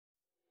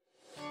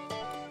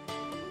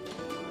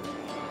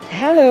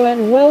Hello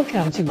and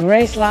welcome to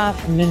Grace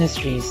Life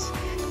Ministries,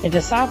 a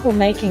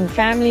disciple-making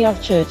family of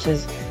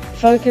churches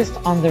focused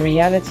on the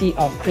reality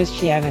of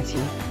Christianity.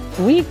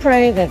 We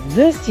pray that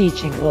this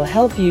teaching will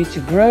help you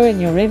to grow in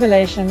your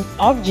revelation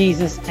of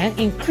Jesus and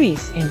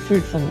increase in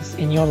fruitfulness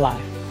in your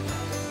life.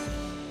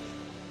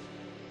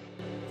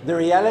 The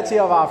reality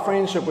of our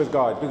friendship with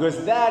God,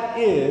 because that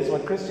is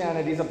what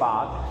Christianity is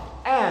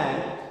about,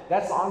 and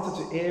that's the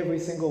answer to every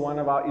single one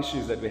of our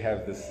issues that we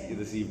have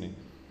this evening.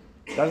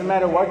 Doesn't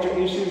matter what your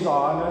issues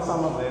are, I know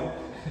some of them,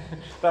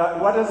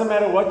 but what doesn't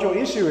matter what your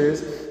issue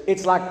is,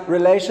 it's like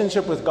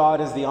relationship with God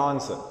is the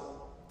answer.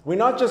 We're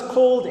not just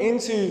called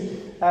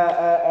into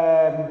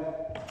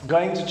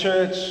going to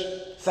church,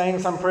 saying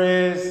some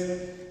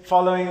prayers,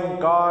 following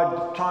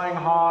God, trying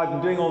hard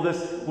and doing all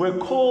this. We're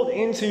called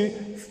into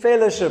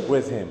fellowship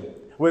with Him.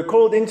 We're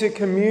called into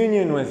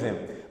communion with Him.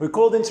 We're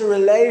called into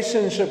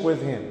relationship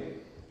with Him.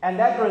 And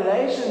that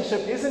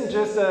relationship isn't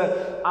just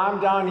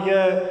I'm down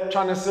here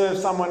trying to serve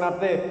someone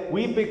up there.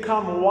 We've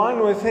become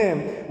one with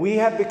Him. We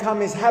have become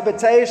His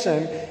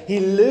habitation. He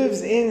lives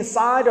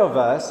inside of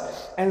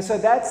us. And so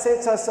that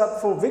sets us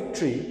up for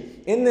victory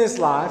in this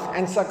life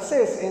and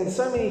success in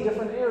so many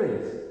different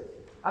areas.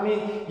 I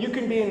mean, you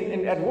can be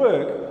at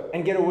work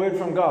and get a word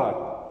from God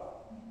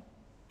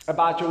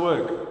about your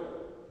work,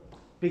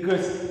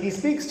 because He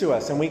speaks to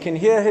us and we can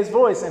hear His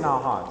voice in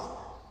our hearts.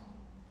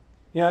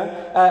 You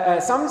know,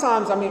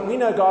 sometimes, I mean, we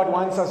know God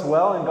wants us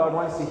well and God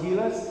wants to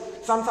heal us.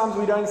 Sometimes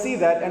we don't see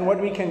that, and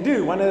what we can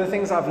do, one of the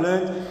things I've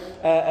learned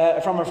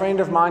from a friend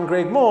of mine,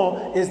 Greg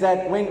Moore, is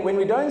that when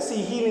we don't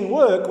see healing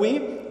work, we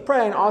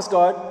pray and ask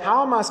God,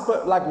 how am I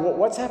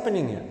what's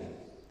happening here?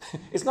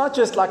 It's not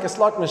just like a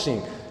slot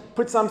machine.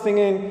 Put something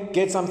in,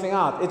 get something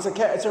out. It's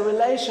a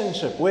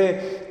relationship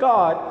where,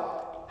 God,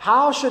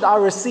 how should I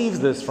receive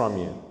this from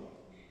you?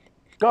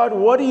 God,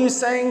 what are you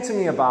saying to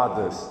me about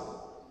this?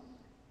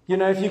 You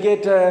know, if you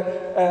get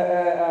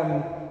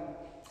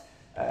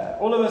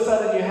all of a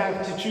sudden you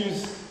have to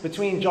choose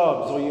between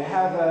jobs, or you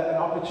have an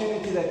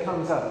opportunity that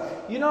comes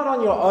up, you're not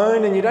on your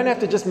own, and you don't have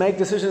to just make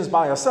decisions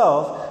by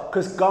yourself,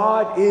 because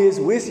God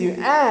is with you.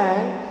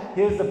 And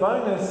here's the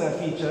bonus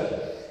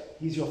feature: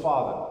 He's your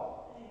Father.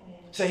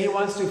 So He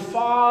wants to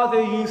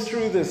father you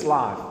through this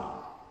life.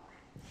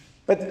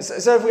 But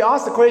so if we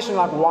ask the question,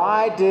 like,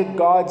 why did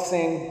God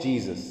send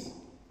Jesus?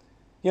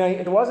 You know,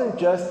 it wasn't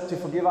just to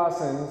forgive our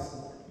sins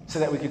so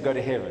that we could go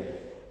to heaven.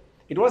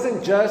 It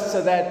wasn't just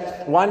so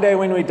that one day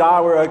when we die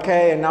we're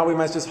okay and now we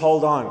must just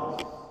hold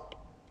on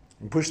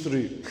and push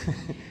through.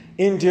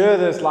 Endure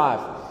this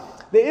life.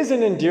 There is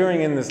an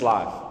enduring in this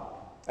life.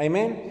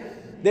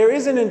 Amen? There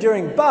is an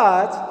enduring,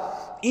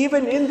 but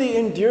even in the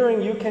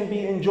enduring you can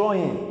be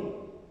enjoying.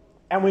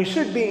 And we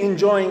should be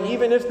enjoying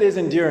even if there's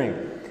enduring.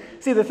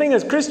 See, the thing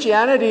is,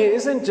 Christianity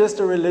isn't just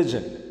a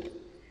religion.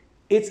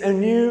 It's a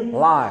new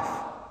life.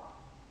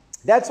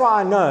 That's why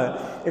I know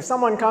if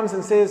someone comes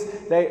and says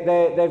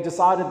they've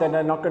decided that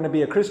they're not going to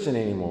be a Christian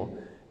anymore,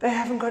 they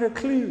haven't got a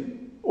clue,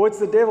 or it's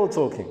the devil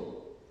talking.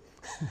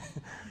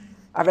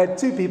 I've had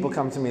two people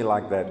come to me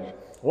like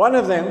that. One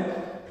of them,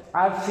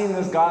 I've seen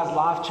this guy's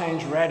life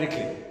change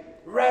radically.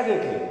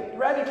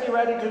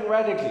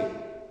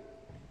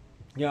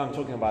 Yeah, I'm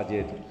talking about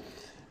Jed.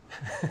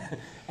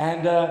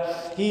 And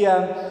he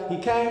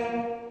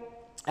came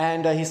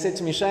and he said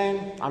to me,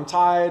 Shane, I'm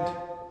tired.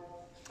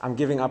 I'm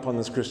giving up on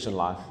this Christian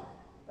life.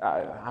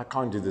 I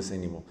can't do this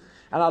anymore.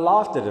 And I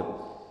laughed at him.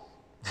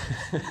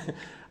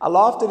 I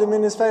laughed at him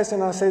in his face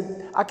and I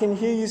said, I can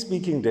hear you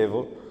speaking,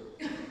 devil.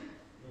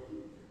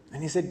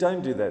 And he said,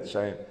 don't do that,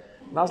 Shane.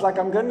 And I was like,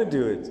 I'm going to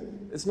do it.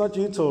 It's not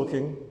you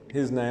talking,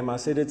 his name. I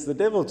said, it's the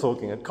devil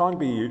talking. It can't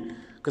be you,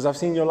 because I've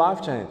seen your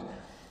life change.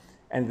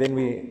 And then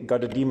we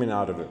got a demon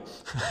out of it.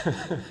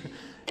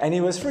 And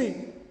he was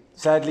free.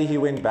 Sadly, he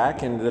went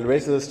back, and the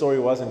rest of the story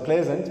wasn't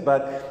pleasant.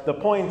 But the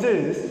point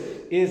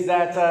is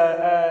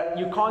that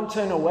you can't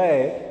turn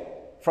away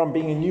from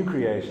being a new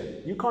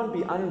creation. You can't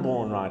be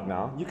unborn right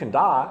now. You can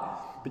die,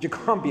 but you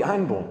can't be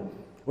unborn.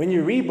 When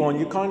you're reborn,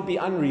 you can't be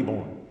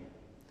unreborn.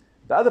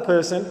 The other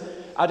person,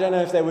 I don't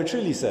know if they were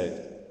truly saved,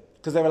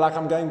 because they were like,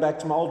 I'm going back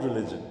to my old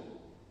religion.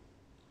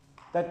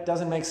 That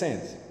doesn't make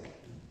sense.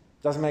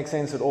 Doesn't make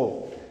sense at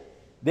all.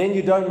 Then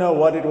you don't know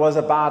what it was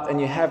about, and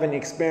you haven't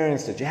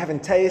experienced it. You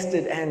haven't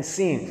tasted and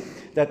seen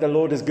that the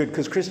Lord is good,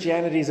 because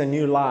Christianity is a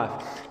new life.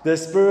 The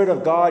Spirit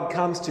of God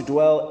comes to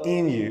dwell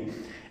in you.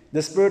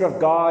 The Spirit of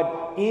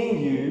God in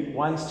you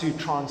wants to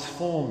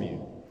transform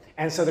you.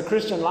 And so the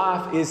Christian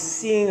life is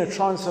seeing a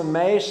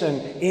transformation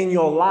in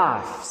your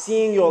life,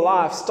 seeing your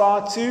life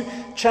start to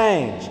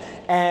change,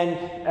 and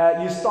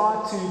you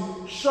start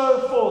to show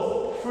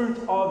forth fruit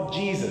of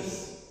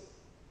Jesus.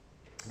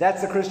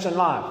 That's the Christian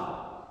life,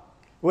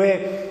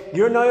 where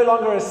you're no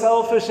longer a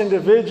selfish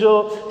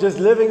individual just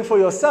living for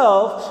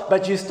yourself,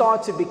 but you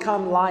start to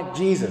become like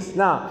Jesus.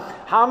 Now,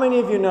 how many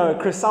of you know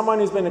someone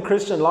who's been a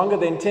Christian longer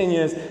than 10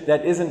 years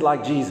that isn't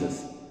like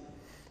Jesus?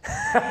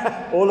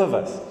 All of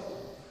us.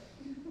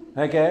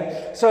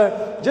 Okay?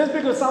 So, just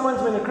because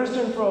someone's been a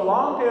Christian for a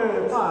long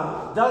period of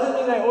time doesn't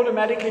mean they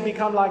automatically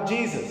become like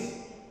Jesus.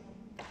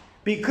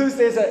 Because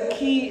there's a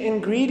key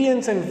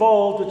ingredient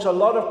involved which a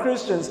lot of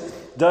Christians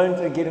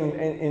don't get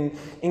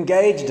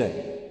engaged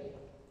in.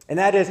 And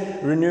that is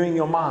renewing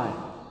your mind.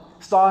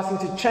 Starting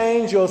to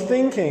change your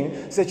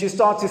thinking so that you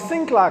start to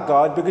think like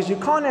God, because you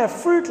can't have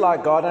fruit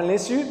like God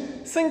unless you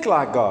think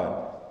like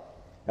God.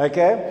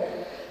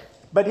 Okay?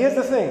 But here's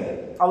the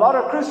thing. A lot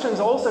of Christians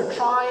are also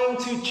trying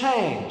to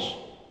change.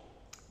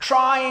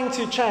 Trying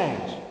to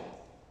change.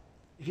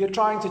 If you're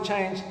trying to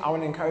change, I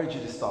want to encourage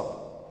you to stop.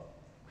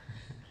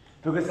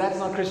 Because that's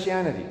not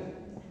Christianity.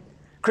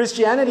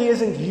 Christianity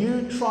isn't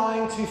you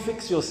trying to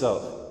fix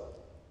yourself.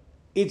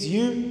 It's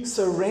you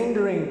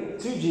surrendering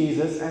to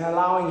Jesus and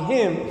allowing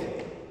Him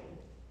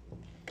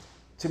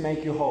to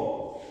make you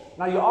whole.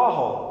 Now you are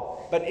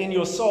whole, but in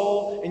your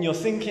soul, in your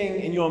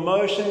thinking, in your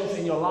emotions,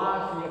 in your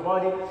life, in your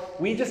body,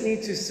 we just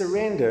need to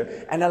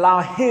surrender and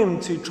allow Him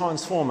to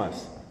transform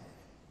us.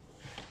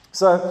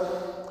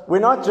 So we're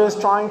not just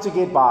trying to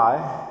get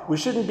by. We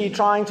shouldn't be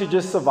trying to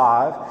just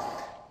survive.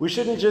 We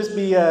shouldn't just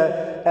be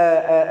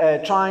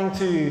trying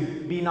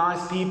to be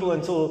nice people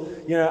until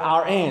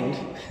our end.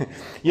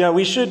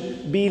 We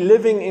should be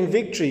living in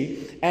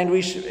victory, and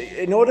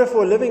in order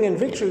for living in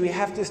victory, we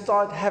have to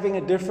start having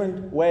a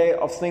different way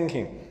of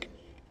thinking.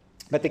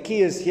 But the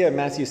key is here,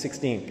 Matthew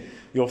 16,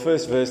 your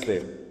first verse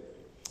there,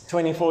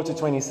 24 to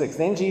 26.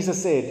 Then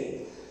Jesus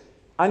said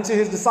unto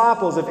His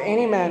disciples, if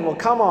any man will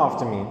come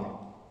after me,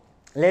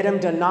 let him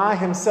deny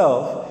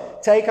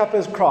himself, take up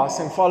his cross,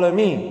 and follow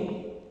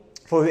me.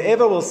 For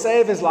whoever will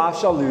save his life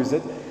shall lose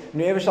it,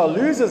 and whoever shall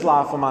lose his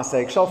life for my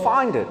sake shall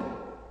find it.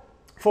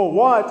 For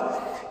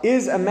what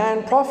is a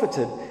man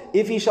profited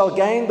if he shall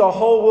gain the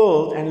whole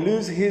world and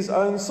lose his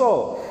own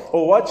soul?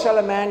 Or what shall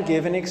a man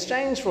give in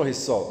exchange for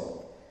his soul?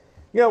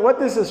 What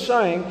this is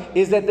showing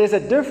is that there's a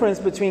difference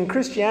between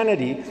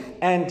Christianity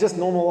and just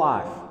normal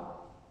life.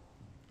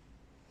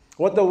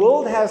 What the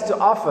world has to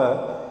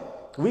offer,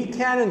 we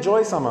can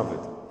enjoy some of it,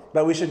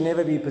 but we should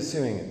never be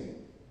pursuing it.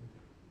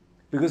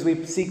 Because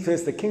we seek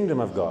first the kingdom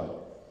of God.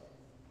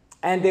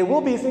 And there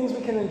will be things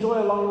we can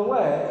enjoy along the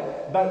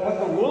way, but what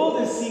the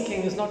world is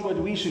seeking is not what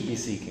we should be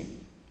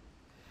seeking.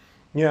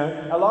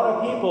 A lot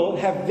of people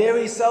have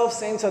very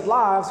self-centered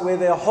lives where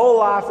their whole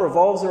life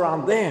revolves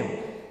around them.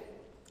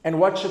 And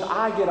what should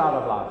I get out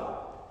of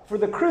life? For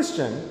the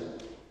Christian,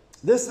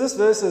 this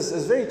verse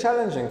is very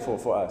challenging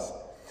for us.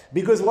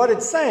 Because what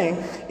it's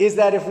saying is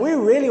that if we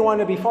really want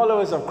to be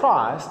followers of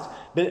Christ,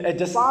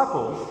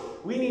 disciples,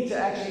 we need to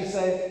actually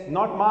say,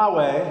 not my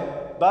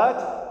way,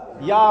 but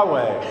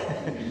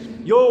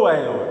Yahweh. Your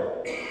way,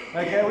 Lord.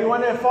 Okay, we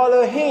want to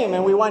follow Him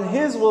and we want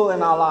His will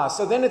in our lives.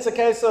 So then it's a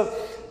case of,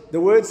 the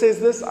word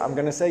says this, I'm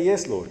going to say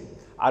yes, Lord.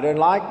 I don't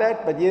like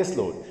that, but yes,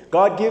 Lord.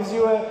 God gives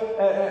you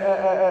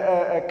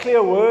a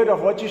clear word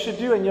of what you should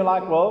do, and you're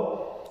like,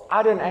 well,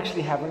 I don't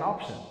actually have an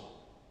option.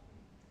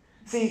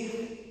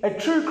 See, a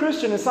true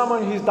Christian is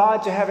someone who's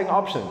died to having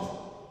options.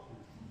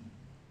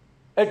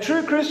 A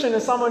true Christian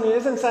is someone who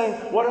isn't saying,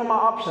 what are my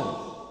options?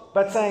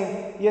 But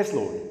saying, yes,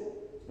 Lord,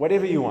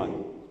 whatever you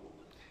want.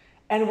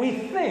 And we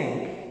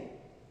think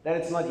that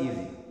it's not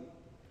easy.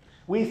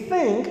 We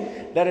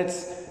think that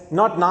it's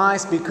not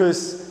nice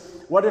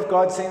because what if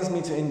God sends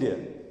me to India?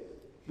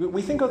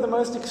 We think of the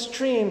most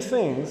extreme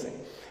things,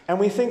 and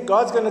we think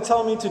God's going to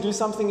tell me to do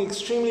something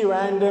extremely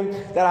random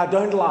that I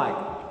don't like.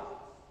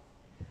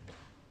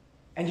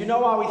 And you know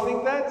why we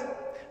think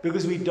that?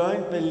 Because we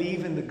don't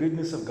believe in the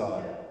goodness of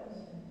God.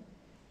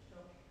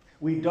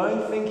 We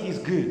don't think He's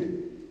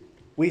good.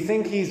 We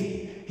think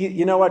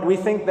we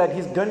think that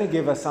He's going to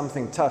give us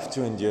something tough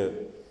to endure.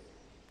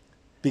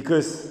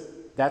 Because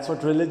that's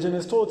what religion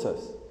has taught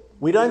us.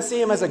 We don't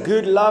see Him as a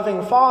good,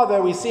 loving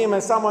Father. We see Him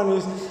as someone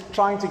who's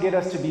trying to get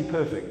us to be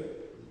perfect.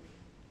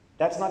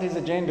 That's not His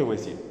agenda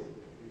with you.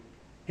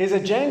 His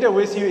agenda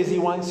with you is He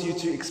wants you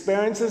to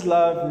experience His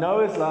love,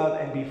 know His love,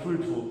 and be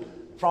fruitful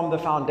from the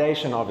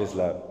foundation of His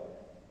love.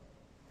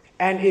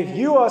 And if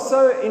you are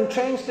so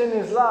entrenched in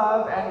His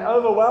love and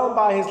overwhelmed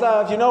by His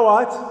love, you know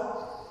what?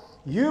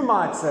 You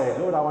might say,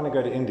 Lord, I want to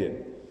go to India.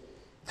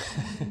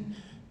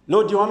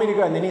 Lord, do you want me to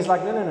go? And then He's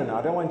like, no,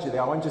 I don't want you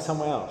there. I want you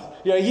somewhere else.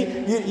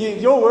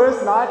 Your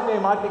worst nightmare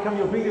might become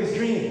your biggest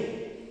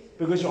dream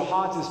because your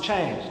heart has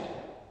changed.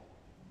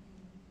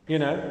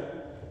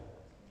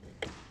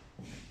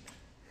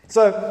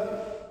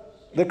 So,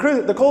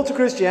 the call to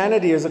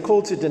Christianity is a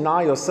call to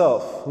deny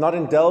yourself, not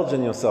indulge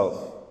in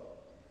yourself.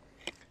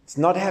 It's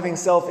not having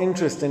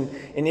self-interest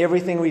in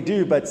everything we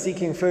do, but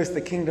seeking first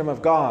the kingdom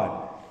of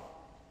God.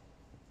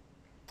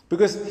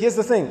 Because here's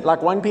the thing,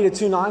 like 1 Peter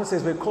 2:9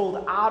 says, we're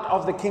called out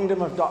of the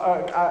kingdom of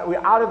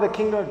we're out of the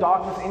kingdom of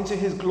darkness into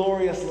His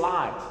glorious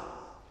light.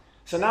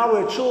 So now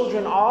we're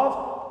children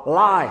of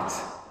light.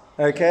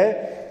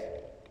 Okay,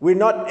 we're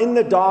not in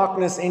the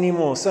darkness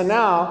anymore. So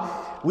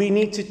now we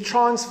need to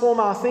transform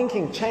our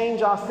thinking,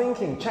 change our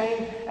thinking,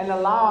 change and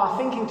allow our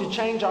thinking to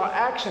change our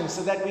actions,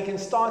 so that we can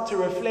start to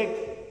reflect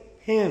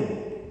Him.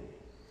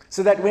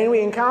 So that when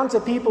we encounter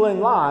people in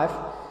life,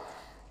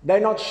 they're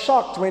not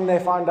shocked when they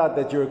find out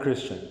that you're a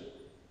Christian.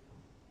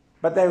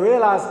 But they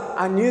realize,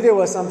 I knew there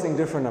was something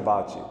different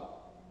about you.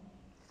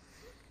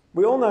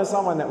 We all know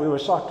someone that we were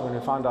shocked when we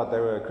found out they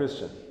were a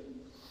Christian.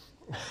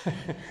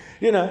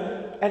 You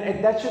know,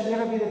 and that should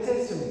never be the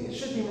testimony. It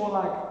should be more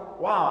like,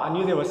 wow, I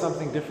knew there was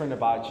something different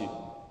about you.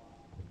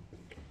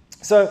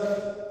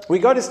 So we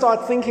got to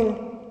start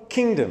thinking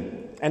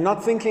kingdom and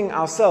not thinking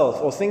ourselves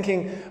or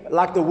thinking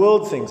like the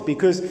world thinks,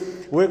 because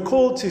we're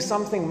called to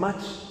something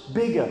much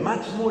bigger,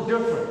 much more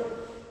different.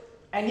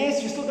 And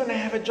yes, you're still going to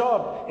have a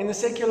job in the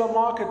secular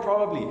market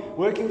probably,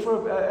 working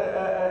for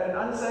an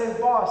unsaved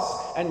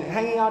boss and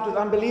hanging out with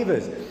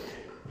unbelievers.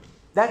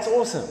 That's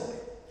awesome,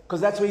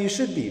 because that's where you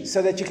should be,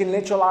 so that you can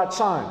let your light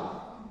shine.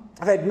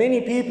 I've had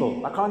many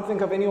people, I can't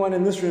think of anyone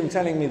in this room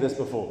telling me this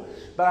before,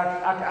 but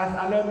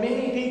I know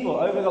many people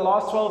over the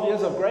last 12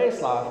 years of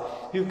Grace Life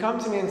who've come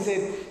to me and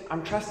said,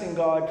 I'm trusting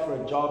God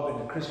for a job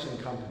in a Christian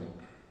company.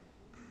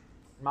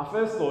 My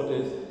first thought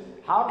is,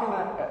 how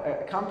can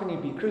a company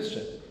be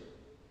Christian?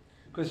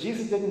 Because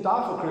Jesus didn't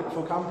die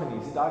for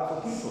companies, he died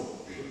for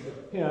people.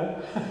 You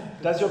know,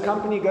 does your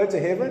company go to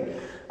heaven?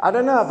 I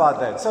don't know about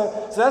that.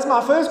 So that's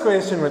my first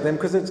question with them,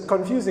 because it's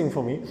confusing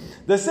for me.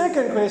 The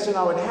second question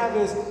I would have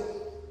is,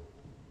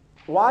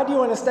 why do you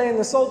want to stay in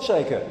the salt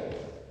shaker?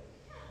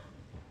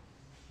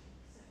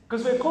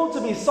 Because we're called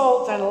to be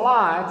salt and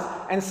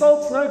light, and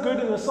salt's no good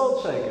in the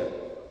salt shaker.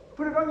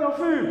 Put it on your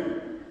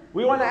food.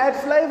 We want to add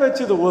flavor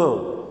to the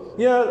world.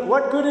 You know,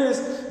 what good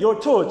is your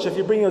torch if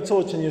you bring your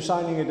torch and you're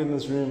shining it in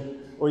this room?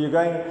 Or you're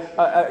going,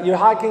 you're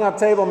hiking up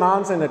Table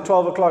Mountain at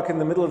 12 o'clock in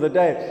the middle of the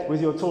day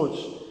with your torch.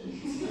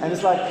 And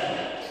it's like,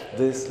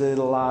 this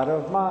little light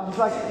of mine. It's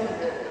like,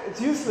 it's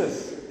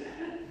useless.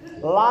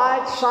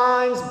 Light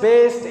shines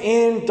best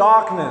in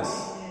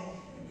darkness.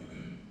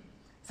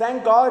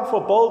 Thank God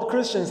for bold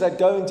Christians that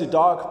go into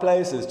dark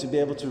places to be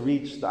able to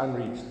reach the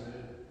unreached.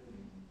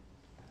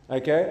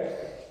 Okay?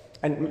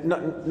 And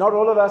not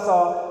all of us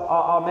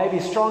are maybe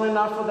strong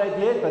enough for that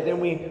yet, but then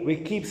we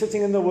keep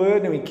sitting in the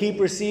Word and we keep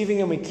receiving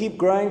and we keep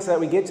growing so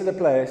that we get to the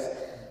place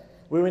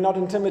where we're not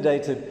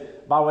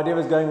intimidated by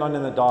whatever's going on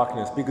in the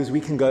darkness, because we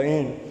can go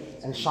in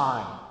and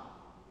shine.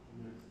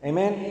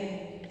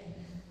 Amen?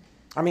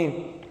 I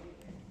mean,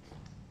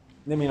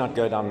 let me not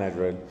go down that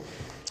road.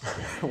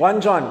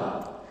 1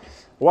 John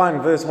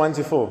 1 verse 1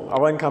 to 4. I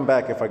won't come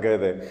back if I go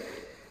there.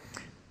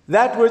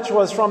 That which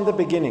was from the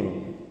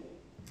beginning,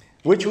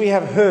 which we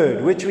have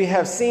heard, which we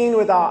have seen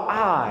with our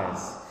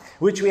eyes,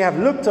 which we have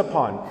looked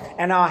upon,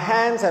 and our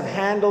hands have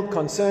handled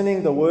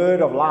concerning the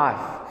word of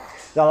life.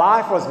 The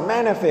life was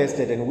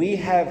manifested, and we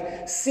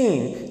have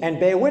seen and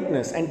bear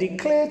witness and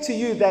declare to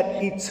you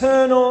that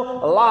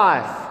eternal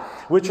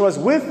life, which was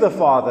with the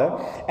Father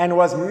and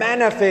was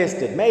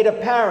manifested, made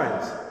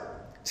apparent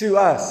to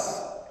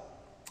us.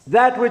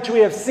 That which we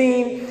have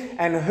seen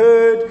and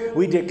heard,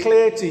 we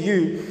declare to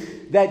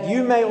you, that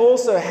you may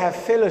also have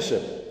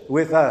fellowship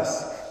with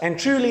us. And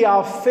truly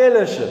our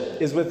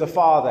fellowship is with the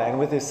Father and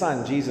with His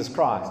Son, Jesus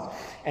Christ.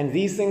 And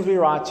these things we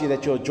write to you,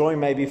 that your joy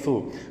may be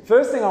full.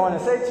 First thing I want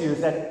to say to you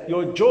is that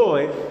your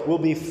joy will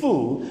be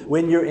full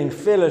when you're in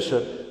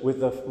fellowship with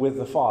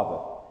the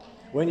Father.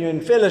 When you're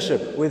in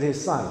fellowship with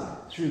His Son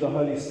through the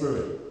Holy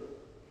Spirit.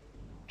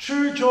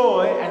 True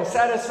joy and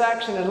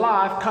satisfaction in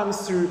life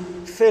comes through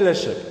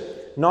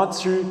fellowship, not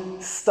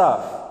through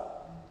stuff.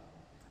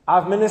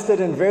 I've ministered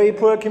in very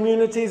poor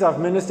communities. I've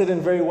ministered in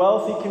very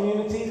wealthy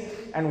communities.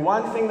 And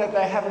one thing that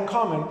they have in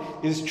common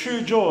is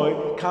true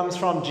joy comes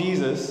from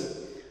Jesus,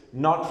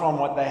 not from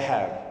what they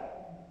have.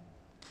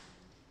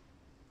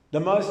 The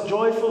most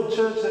joyful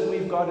church that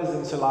we've got is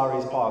in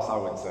Solari's Pass, I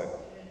would say.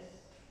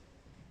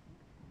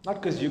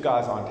 Not because you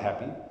guys aren't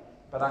happy,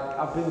 but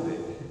I've been there.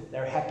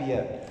 They're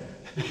happier.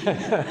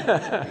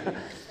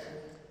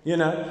 You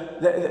know,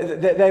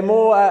 they're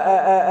more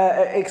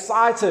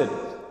excited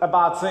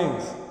about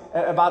things,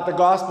 about the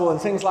gospel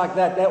and things like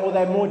that, or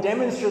they're more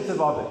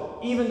demonstrative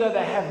of it, even though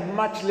they have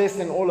much less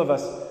than all of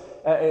us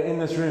in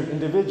this room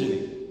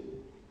individually.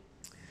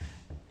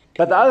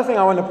 But the other thing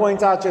I want to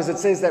point out is it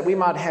says that we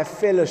might have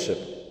fellowship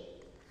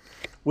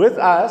with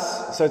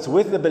us, so it's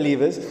with the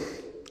believers,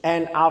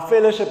 and our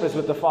fellowship is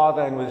with the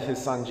Father and with His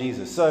Son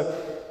Jesus. So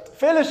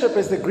fellowship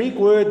is the Greek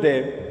word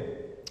there,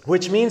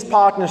 which means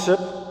partnership.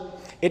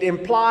 It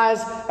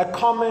implies a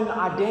common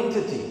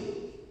identity.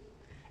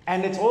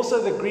 And it's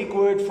also the Greek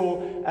word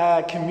for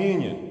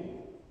communion.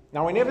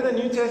 Now, whenever the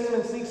New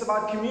Testament speaks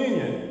about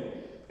communion,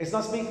 it's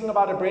not speaking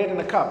about a bread and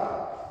a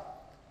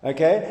cup.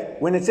 Okay?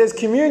 When it says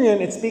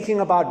communion, it's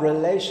speaking about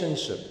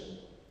relationship.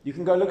 You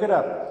can go look it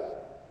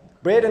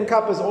up. Bread and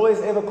cup is always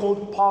ever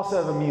called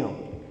Passover meal.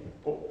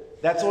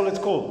 That's all it's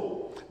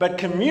called. But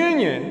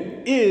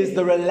communion is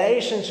the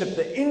relationship,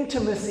 the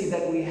intimacy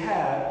that we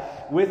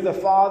have with the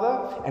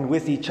Father and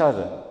with each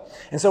other.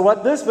 And so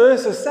what this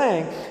verse is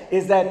saying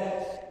is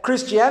that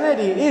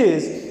Christianity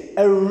is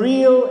a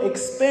real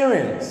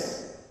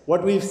experience.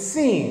 What we've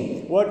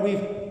seen, what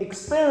we've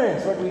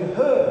experienced, what we've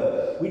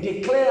heard, we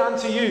declare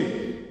unto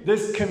you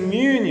this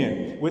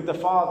communion with the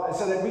Father,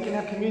 so that we can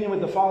have communion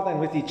with the Father and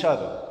with each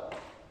other.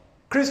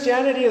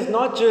 Christianity is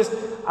not just,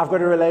 I've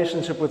got a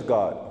relationship with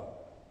God.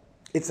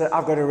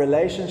 I've got a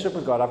relationship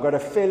with God, I've got a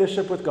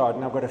fellowship with God,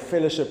 and I've got a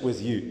fellowship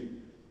with you.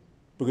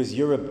 Because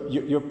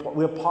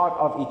we're part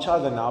of each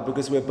other now,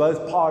 because we're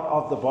both part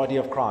of the body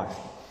of Christ.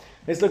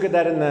 Let's look at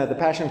that in the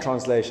Passion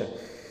Translation.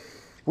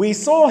 We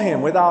saw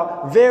him with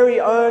our very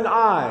own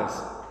eyes.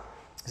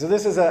 So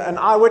this is an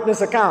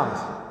eyewitness account.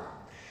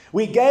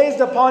 We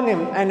gazed upon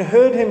him and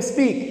heard him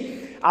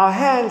speak. Our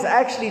hands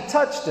actually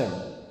touched him.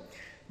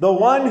 The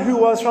one who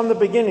was from the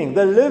beginning,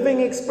 the living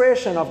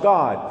expression of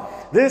God.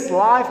 This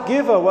life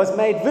giver was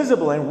made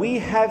visible, and we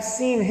have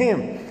seen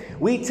him.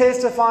 We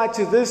testify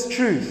to this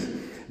truth.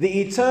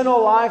 The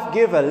eternal life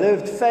giver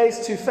lived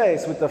face to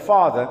face with the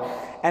Father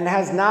and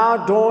has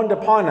now dawned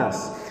upon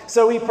us.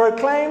 So we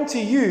proclaim to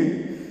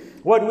you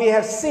what we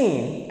have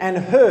seen and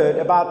heard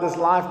about this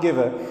life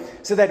giver,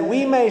 so that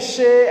we may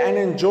share and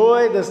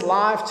enjoy this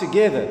life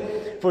together.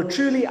 For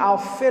truly our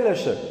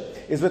fellowship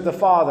is with the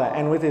Father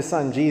and with his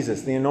Son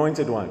Jesus, the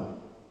Anointed One.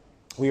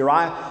 We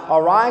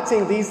are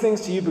writing these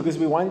things to you because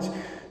we want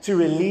to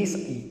release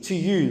to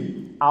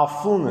you our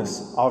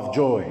fullness of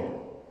joy.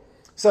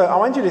 So I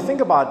want you to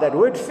think about that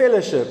word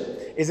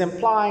fellowship is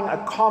implying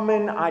a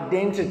common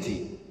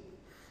identity.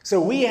 So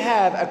we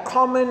have a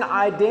common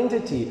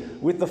identity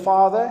with the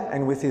Father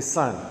and with his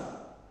Son.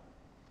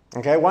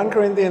 Okay, 1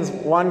 Corinthians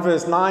 1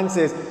 verse 9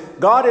 says,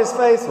 God is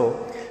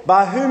faithful,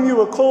 by whom you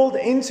were called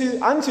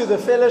unto the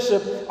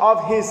fellowship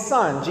of his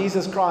Son,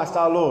 Jesus Christ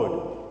our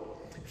Lord.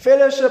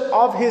 Fellowship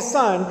of his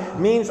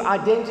Son means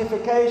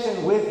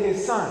identification with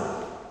his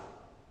Son.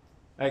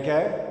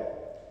 Okay?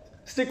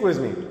 Stick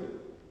with me.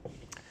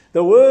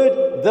 The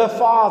word the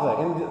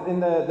Father in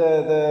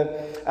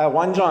the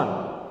 1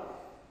 John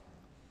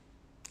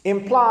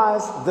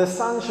implies the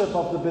sonship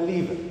of the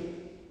believer.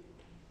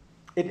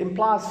 It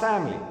implies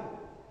family.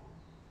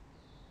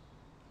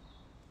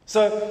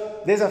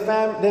 So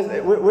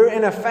we're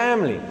in a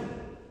family.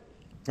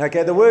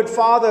 Okay, the word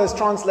father is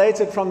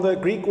translated from the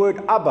Greek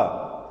word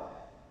Abba,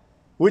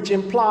 which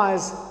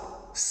implies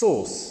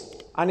source.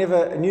 I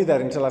never knew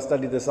that until I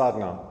studied this out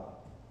now.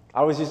 I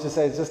always used to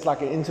say it's just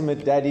like an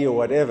intimate daddy or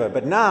whatever,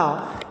 but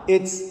now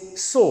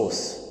it's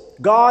source.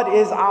 God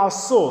is our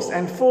source,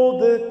 and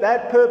for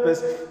that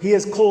purpose, he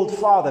is called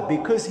Father,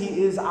 because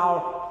he is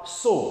our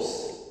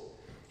source.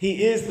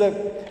 He is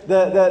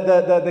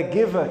the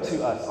giver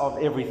to us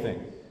of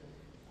everything.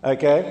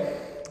 Okay?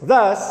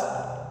 Thus,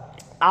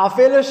 our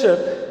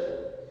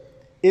fellowship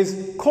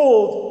is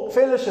called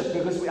fellowship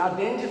because we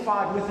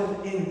identified with him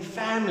in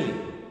family,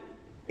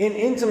 in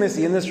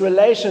intimacy, in this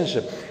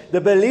relationship. The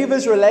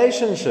believer's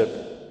relationship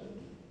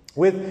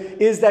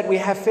is that we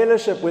have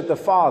fellowship with the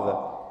Father.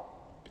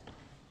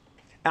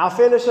 Our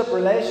fellowship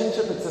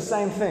relationship, it's the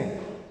same thing.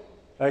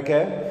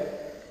 Okay?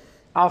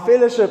 Our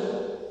fellowship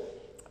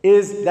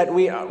is that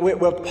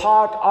we're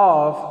part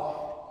of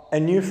a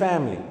new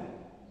family.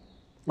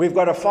 We've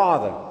got a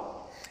Father.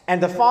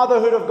 And the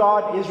fatherhood of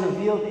God is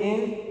revealed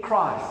in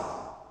Christ.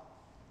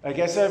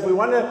 Okay, so if we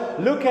want to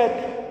look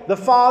at the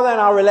Father and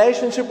our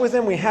relationship with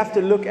him, we have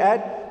to look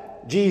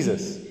at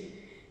Jesus.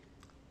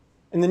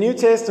 In the New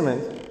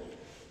Testament,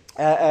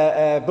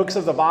 books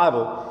of the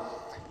Bible,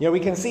 we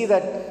can see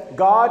that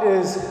God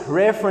is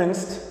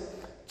referenced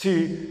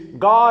to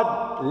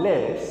God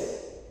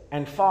less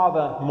and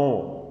Father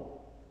more.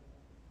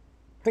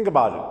 Think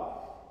about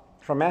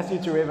it. From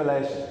Matthew to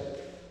Revelation.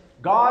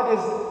 God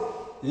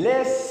is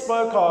less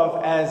spoken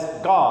of as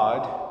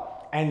God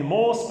and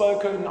more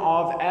spoken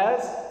of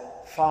as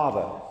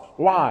Father.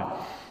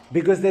 Why?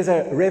 Because there's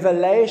a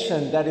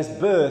revelation that is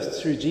birthed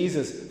through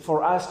Jesus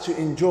for us to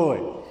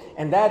enjoy.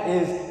 And that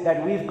is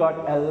that we've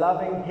got a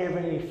loving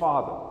Heavenly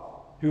Father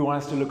who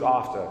wants to look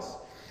after us,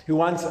 who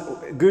wants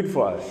good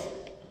for us.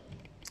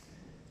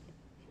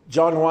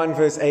 John 1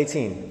 verse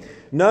 18.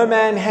 No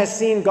man has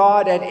seen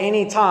God at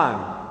any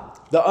time.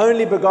 The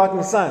only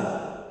begotten Son,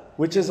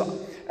 which is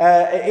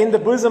in the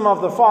bosom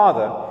of the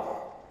Father,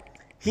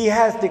 he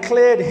has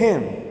declared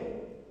him.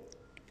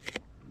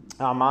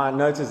 Now my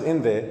note is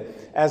in there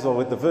as well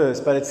with the verse,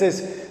 but it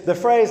says the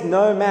phrase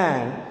no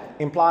man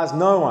implies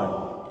no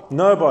one,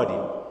 nobody.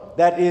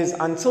 That is,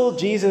 until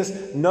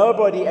Jesus,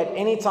 nobody at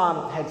any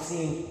time had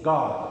seen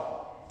God.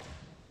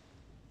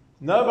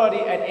 Nobody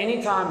at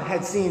any time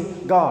had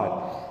seen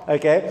God.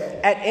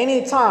 Okay? At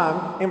any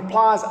time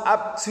implies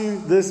up to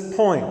this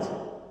point.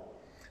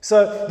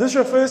 So this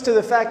refers to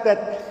the fact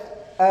that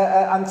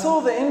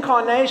until the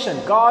incarnation,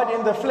 God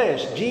in the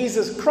flesh,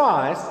 Jesus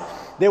Christ,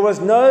 there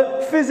was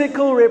no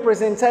physical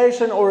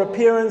representation or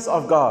appearance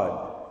of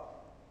God.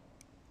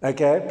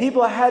 Okay?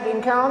 People had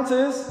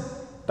encounters,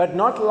 but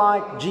not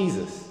like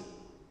Jesus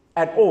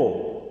at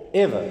all,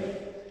 ever.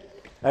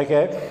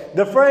 Okay?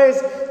 The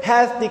phrase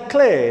hath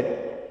declared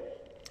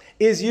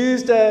is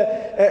used,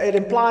 it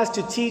implies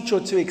to teach or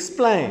to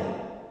explain.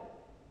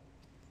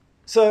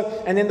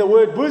 So, and then the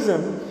word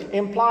bosom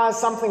implies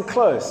something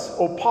close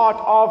or part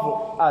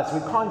of us. We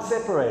can't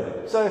separate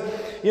it. So,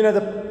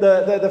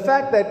 the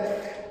fact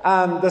that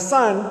the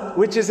Son,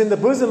 which is in the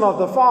bosom of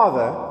the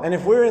Father, and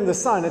if we're in the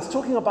Son, it's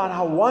talking about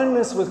our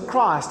oneness with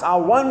Christ,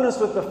 our oneness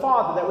with the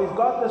Father, that we've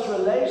got this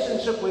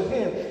relationship with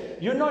him.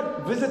 You're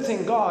not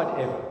visiting God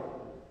ever,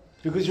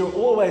 because you're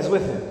always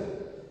with him.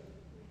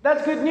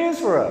 That's good news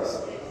for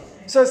us.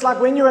 So it's like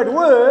when you're at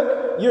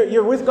work,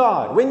 you're with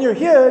God. When you're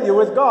here, you're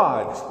with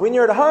God. When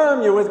you're at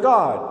home, you're with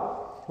God.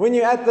 When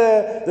you're at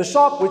the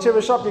shop,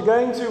 whichever shop you're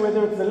going to,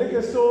 whether it's the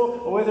liquor store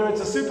or whether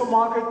it's a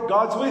supermarket,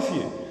 God's with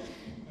you.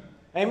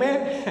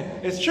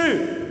 Amen? It's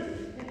true.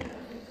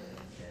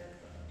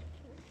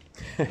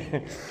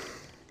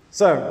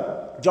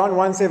 So, John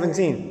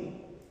 1:17.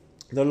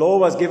 The law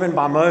was given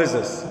by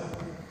Moses,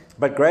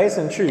 but grace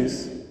and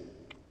truth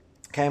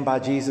came by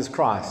Jesus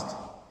Christ.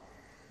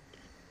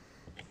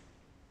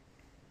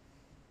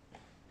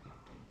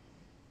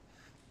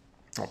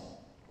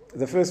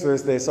 The first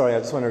verse there, I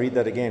just want to read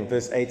that again.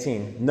 Verse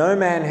 18. No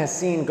man has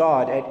seen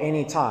God at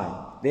any time.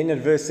 Then at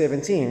verse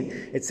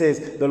 17, it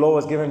says, the law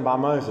was given by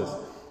Moses.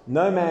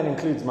 No man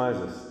includes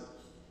Moses.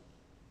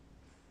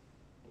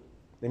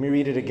 Let me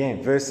read it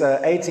again. Verse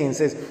 18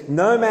 says,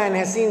 no man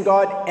has seen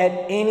God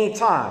at any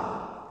time.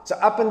 So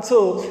up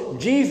until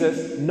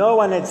Jesus, no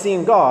one had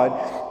seen God.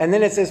 And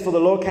then it says, for the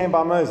law came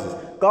by Moses.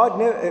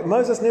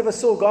 Moses never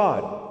saw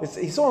God.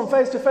 He saw him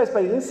face to face,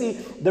 but he didn't see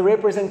the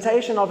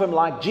representation of him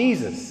like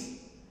Jesus.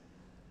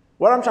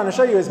 What I'm trying to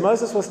show you is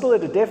Moses was still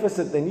at a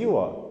deficit than you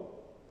are.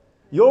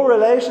 Your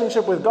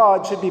relationship with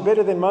God should be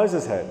better than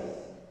Moses had.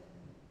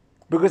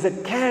 Because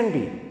it can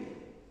be.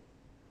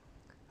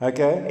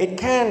 Okay? It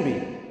can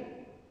be.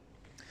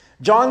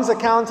 John's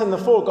account in the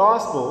four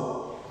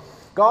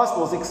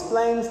Gospels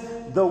explains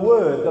the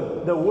Word,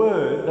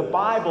 the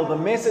Bible, the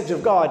message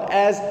of God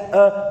as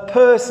a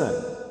person,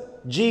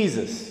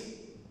 Jesus.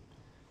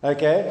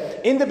 Okay?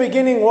 In the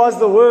beginning was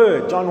the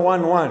Word, John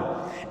 1:1.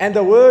 And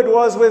the Word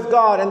was with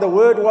God, and the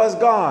Word was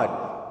God.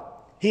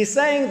 He's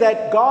saying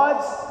that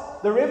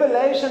the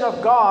revelation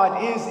of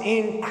God is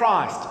in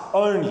Christ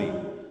only.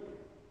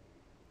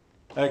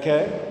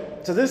 Okay?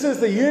 So this is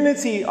the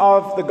unity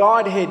of the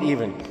Godhead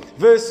even.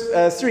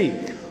 Verse 3.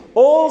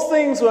 All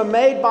things were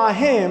made by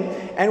Him,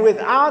 and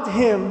without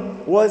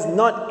Him was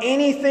not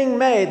anything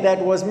made that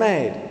was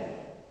made.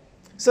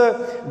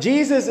 So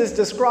Jesus is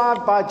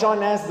described by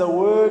John as the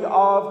Word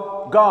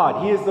of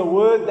God. He is the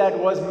Word that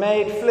was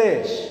made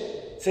flesh.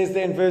 It says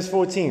there in verse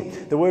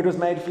 14, the Word was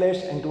made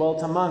flesh and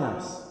dwelt among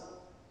us.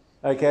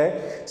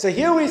 Okay? So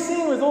here we're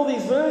seeing with all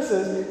these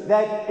verses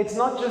that it's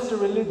not just a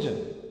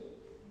religion.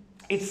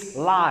 It's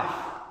life.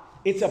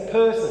 It's a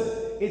person.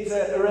 It's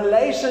a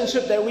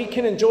relationship that we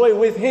can enjoy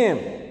with Him.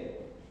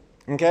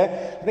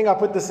 Okay? I think I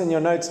put this in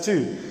your notes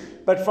too.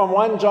 But from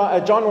John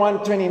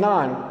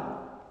 1:29,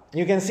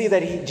 you can see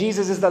that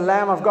Jesus is the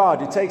Lamb of God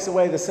who takes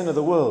away the sin of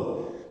the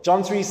world.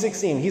 John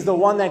 3:16, He's the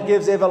one that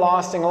gives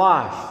everlasting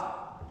life.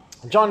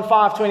 John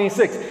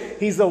 5:26,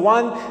 He's the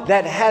one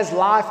that has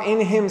life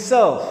in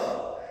Himself.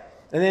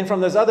 And then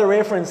from those other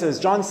references,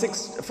 John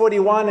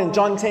 6:41 and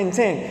John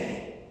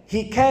 10:10,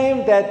 He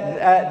came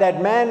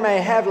that man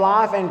may have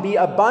life and be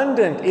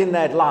abundant in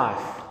that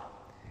life.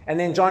 And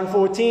then John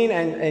 14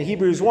 and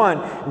Hebrews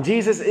 1,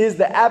 Jesus is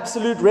the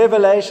absolute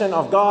revelation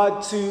of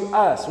God to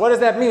us. What does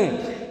that mean?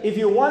 If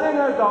you want to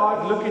know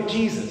God, look at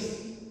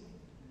Jesus.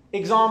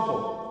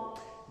 Example,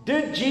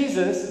 did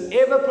Jesus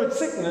ever put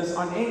sickness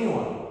on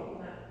anyone?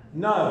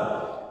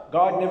 No,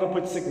 God never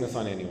put sickness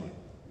on anyone.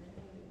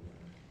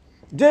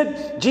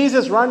 Did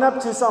Jesus run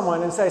up to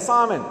someone and say,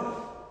 Simon,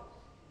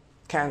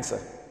 cancer?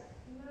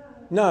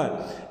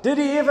 No. Did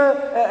He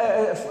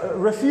ever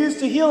refuse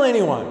to heal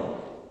anyone?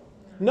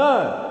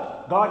 No.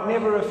 God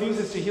never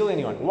refuses to heal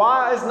anyone.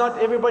 Why is not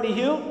everybody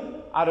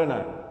healed? I don't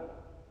know.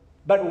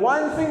 But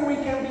one thing we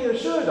can be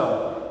assured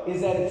of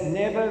is that it's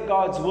never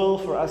God's will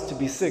for us to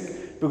be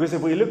sick. Because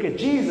if we look at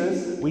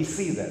Jesus, we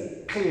see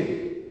that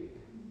clearly.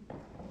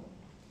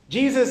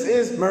 Jesus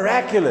is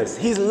miraculous.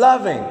 He's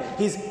loving.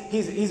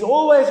 He's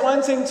always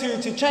wanting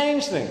to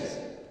change things.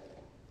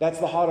 That's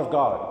the heart of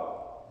God.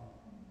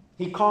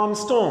 He calms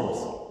storms.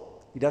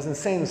 He doesn't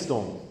send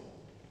storms.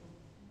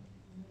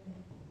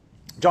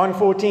 John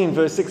 14,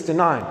 verse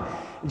 6-9.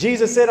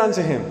 Jesus said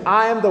unto him,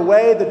 I am the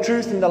way, the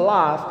truth, and the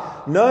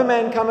life. No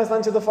man cometh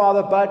unto the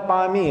Father but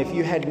by me. If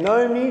you had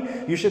known me,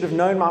 you should have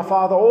known my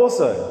Father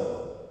also.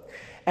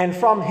 And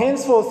from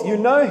henceforth you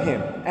know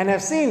Him and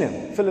have seen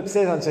Him. Philip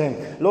said unto him,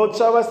 Lord,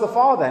 show us the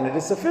Father, and it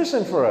is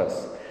sufficient for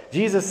us.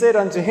 Jesus said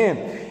unto him,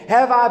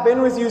 Have I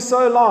been with you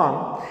so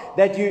long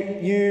that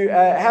you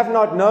have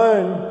not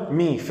known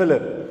me,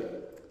 Philip?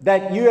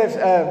 That you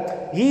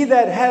have, he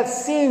that hath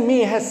seen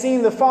me has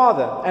seen the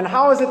Father. And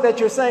how is it that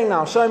you're saying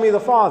now, show me the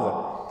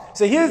Father?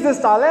 So here's this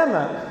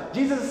dilemma.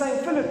 Jesus is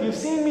saying, Philip, you've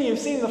seen me, you've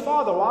seen the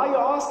Father. Why are you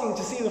asking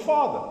to see the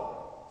Father?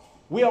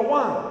 We are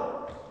one.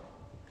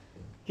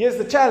 Here's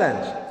the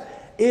challenge.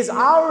 Is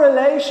our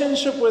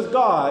relationship with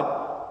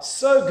God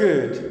so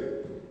good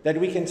that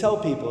we can tell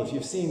people, if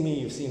you've seen me,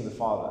 you've seen the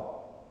Father?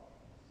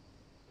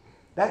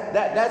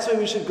 That's where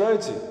we should grow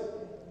to.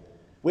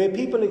 Where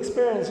people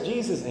experience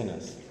Jesus in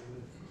us.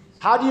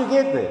 How do you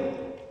get there?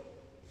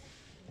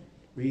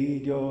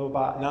 Read your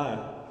Bible.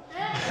 No.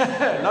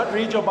 Not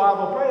read your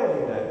Bible, pray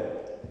every day.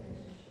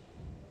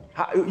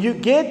 You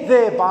get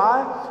there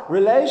by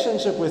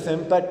relationship with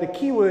Him, but the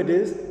key word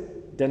is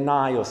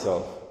deny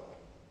yourself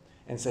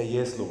and say,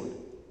 yes, Lord.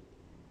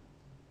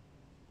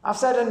 I've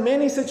sat in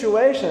many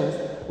situations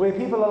where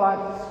people are like,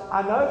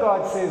 I know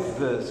God says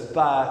this,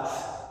 but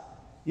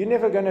you're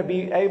never going to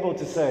be able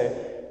to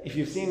say, if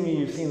you've seen me,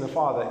 you've seen the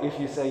Father. If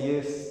you say,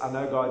 yes, I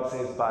know God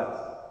says,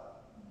 but.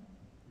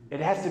 It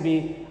has to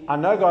be, I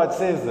know God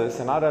says this,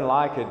 and I don't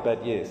like it,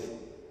 but yes,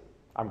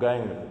 I'm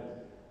going with it.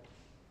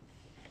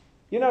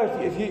 You know,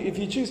 if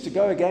you choose to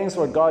go against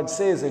what God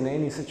says in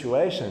any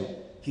situation,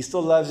 He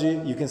still loves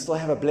you. You can still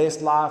have a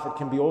blessed life. It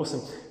can be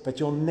awesome. But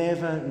you'll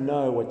never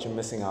know what you're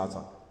missing out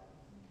on.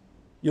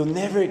 You'll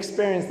never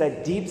experience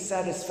that deep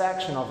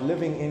satisfaction of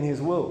living in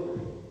His will.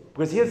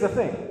 Because here's the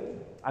thing.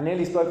 I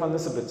nearly spoke on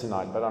this a bit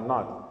tonight, but I'm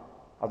not.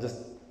 I'll just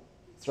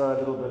throw a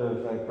little bit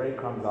of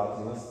breadcrumbs out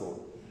in this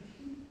thought.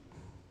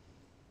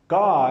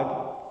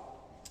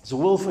 God's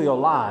will for your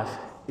life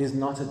is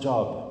not a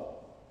job.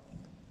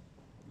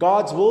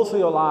 God's will for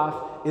your life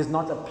is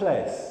not a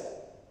place.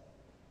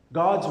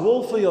 God's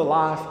will for your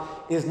life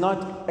is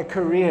not a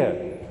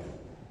career.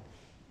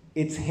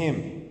 It's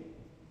Him.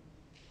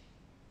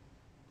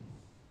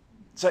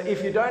 So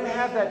if you don't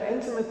have that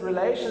intimate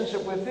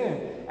relationship with Him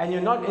and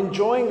you're not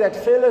enjoying that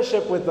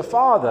fellowship with the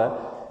Father,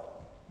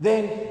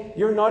 then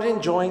you're not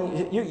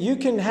enjoying. You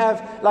can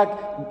have, like,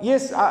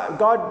 yes,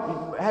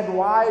 God had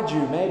wired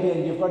you maybe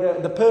and you've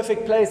got the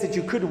perfect place that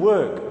you could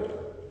work.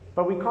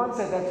 But we can't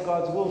say that's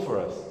God's will for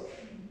us.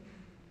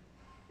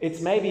 It's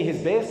maybe His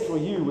best for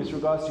you with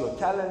regards to your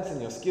talents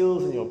and your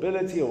skills and your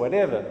ability or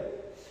whatever.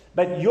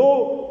 But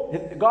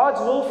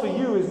God's will for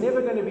you is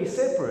never going to be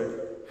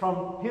separate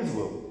from His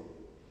will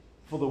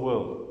for the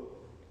world.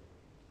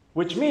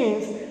 Which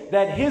means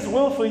that His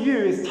will for you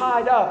is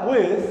tied up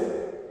with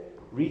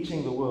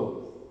reaching the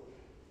world.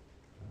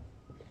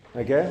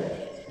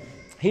 Okay?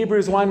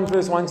 Hebrews 1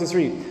 verse 1 to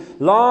 3.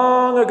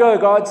 Long ago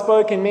God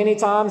spoke in many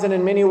times and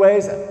in many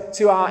ways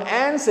to our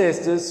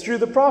ancestors through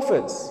the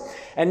prophets.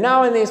 And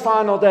now in these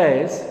final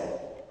days,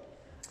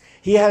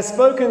 He has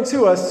spoken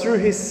to us through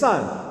His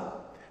Son.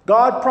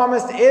 God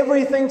promised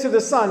everything to the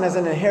Son as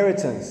an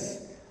inheritance.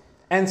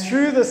 And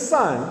through the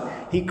Son,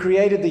 He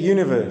created the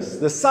universe.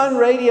 The Son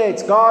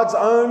radiates God's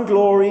own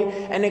glory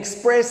and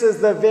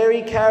expresses the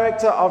very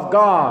character of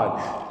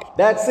God.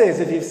 That says,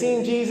 if you've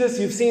seen Jesus,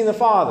 you've seen the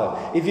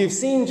Father. If you've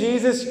seen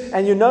Jesus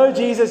and you know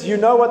Jesus, you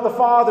know what the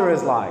Father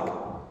is like.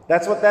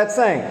 That's what that's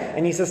saying.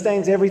 And He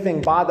sustains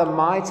everything by the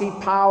mighty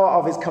power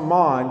of His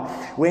command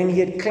when He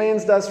had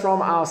cleansed us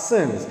from our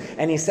sins.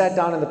 And He sat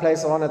down in the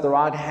place of honor at the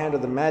right hand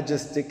of the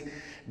majestic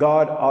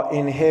God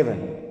in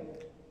heaven.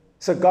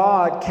 So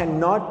God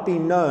cannot be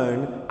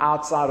known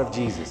outside of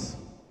Jesus.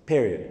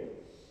 Period.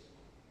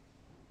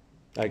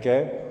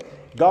 Okay?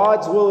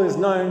 God's will is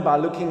known by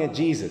looking at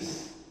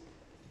Jesus.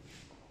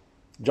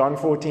 John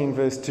 14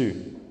 verse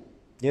 2.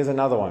 Here's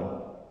another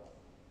one.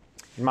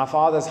 In my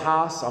Father's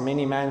house are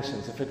many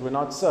mansions. If it were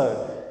not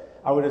so,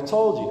 I would have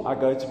told you, I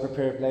go to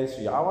prepare a place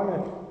for you. I want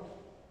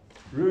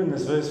to ruin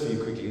this verse for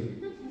you quickly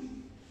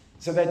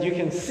so that you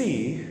can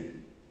see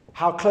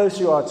how close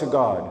you are to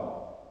God.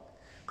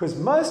 Because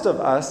most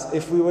of us,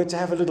 if we were to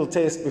have a little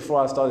test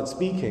before I started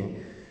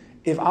speaking,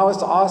 if I was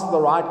to ask the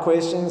right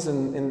questions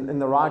in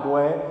the right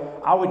way,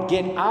 I would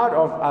get out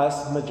of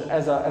us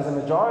as a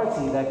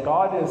majority that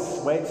God is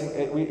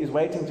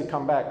waiting to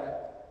come back.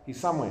 He's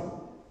somewhere.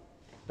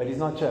 But He's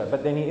not here.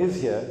 But then He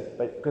is here,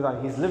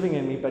 because He's living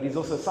in me, but He's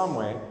also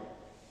somewhere.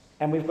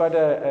 And we've got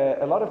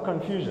a lot of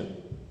confusion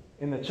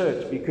in the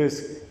church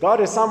because God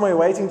is somewhere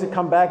waiting to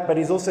come back, but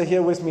He's also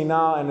here with me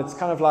now, and it's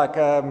kind of like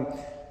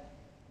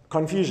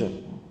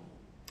confusion.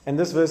 And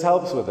this verse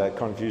helps with that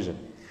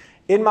confusion.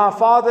 In my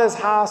Father's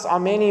house are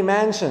many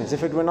mansions.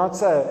 If it were not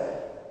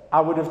so,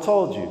 I would have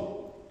told you.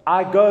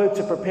 I go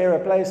to prepare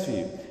a place for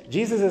you.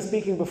 Jesus is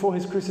speaking before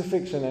His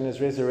crucifixion and His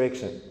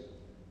resurrection.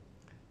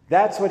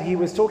 That's what He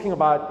was talking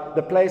about,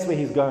 the place where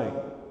He's going.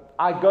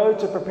 I go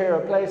to prepare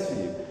a place for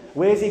you.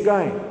 Where's He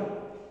going?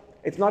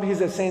 It's not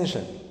His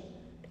ascension.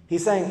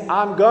 He's saying,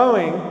 I'm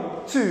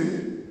going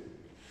to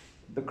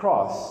the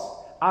cross.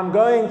 I'm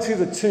going to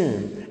the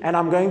tomb, and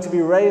I'm going to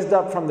be raised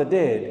up from the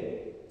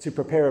dead to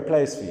prepare a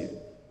place for you.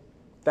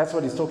 That's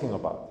what He's talking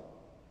about.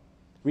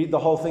 Read the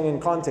whole thing in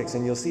context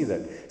and you'll see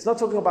that. It's not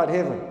talking about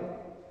heaven.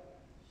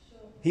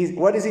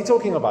 What is He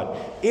talking about?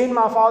 In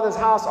my Father's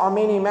house are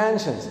many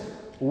mansions.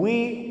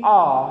 We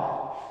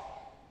are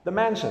the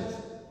mansions.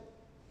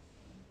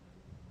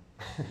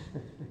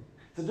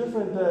 It's a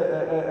different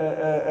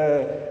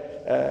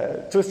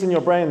twist in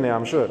your brain there,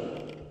 I'm sure.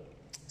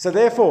 So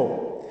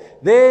therefore,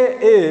 there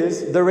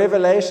is the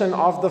revelation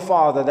of the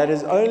Father that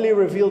is only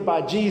revealed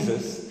by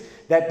Jesus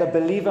that the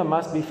believer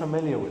must be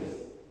familiar with.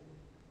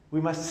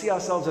 We must see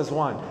ourselves as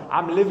one.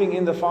 I'm living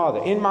in the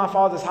Father. In my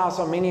Father's house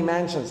are many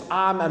mansions.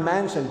 I'm a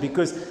mansion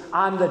because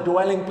I'm the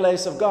dwelling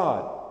place of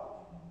God.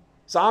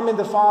 So I'm in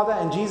the Father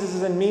and Jesus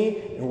is in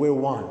me and we're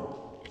one.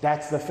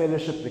 That's the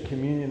fellowship, the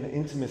communion, the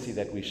intimacy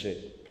that we share.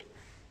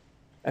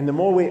 And the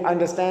more we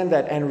understand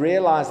that and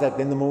realize that,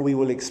 then the more we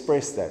will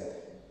express that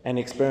and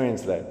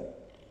experience that.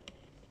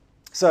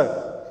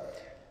 So,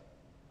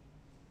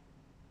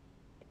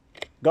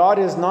 God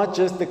is not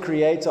just the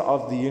creator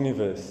of the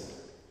universe.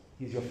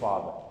 He's your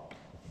Father.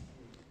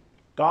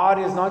 God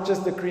is not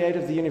just the creator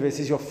of the universe,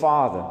 He's your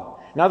Father.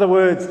 In other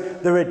words,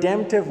 the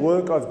redemptive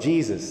work of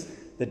Jesus,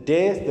 the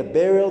death, the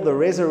burial, the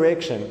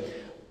resurrection,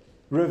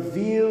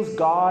 reveals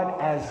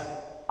God as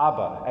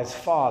Abba, as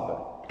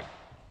Father.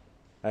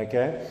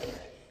 Okay?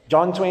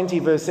 John 20,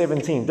 verse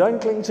 17.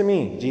 Don't cling to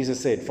me, Jesus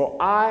said, for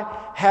I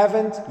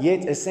haven't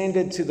yet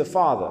ascended to the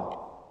Father.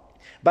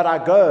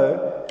 But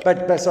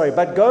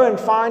go and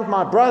find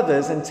my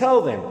brothers and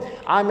tell them,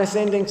 I'm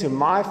ascending to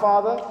my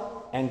Father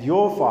and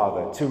your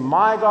Father, to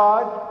my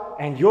God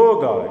and your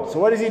God. So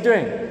what is He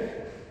doing?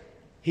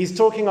 He's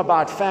talking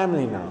about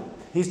family now.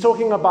 He's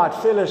talking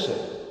about fellowship.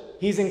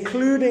 He's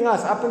including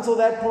us. Up until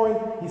that point,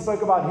 He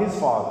spoke about His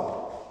Father.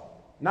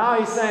 Now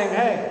He's saying,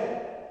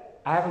 hey,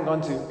 I haven't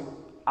gone to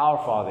our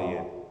Father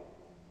yet.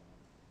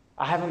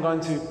 I haven't gone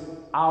to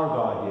our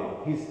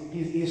God yet.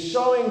 He's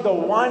showing the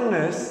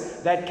oneness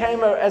that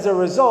came as a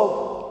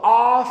result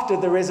after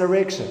the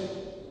resurrection.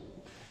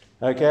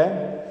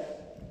 Okay?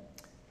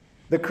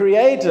 The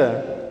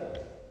Creator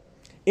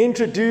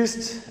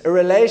introduced a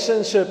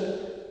relationship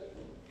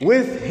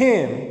with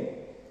Him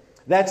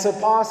that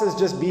surpasses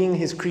just being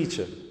His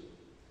creature.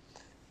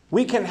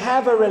 We can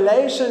have a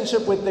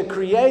relationship with the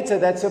Creator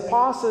that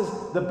surpasses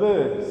the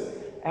birds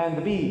and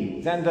the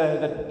bees and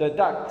the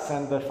ducks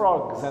and the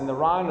frogs and the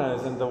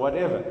rhinos and the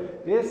whatever.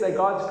 Yes, they're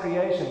God's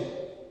creation.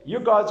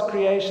 You're God's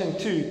creation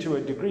too, to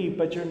a degree,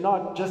 but you're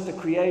not just a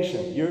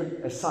creation. You're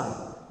a son.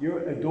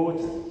 You're a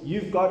daughter.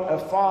 You've got a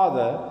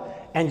father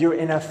and you're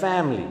in a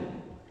family.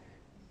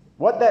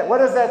 What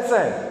does that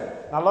say?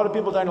 Now, a lot of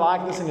people don't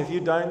like this, and if you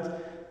don't,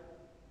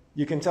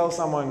 you can tell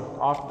someone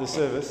after the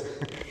service,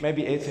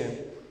 maybe Etienne.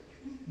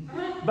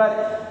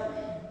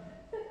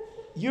 But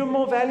you're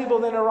more valuable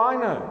than a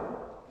rhino.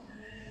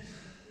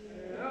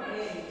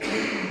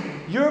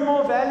 You're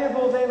more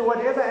valuable than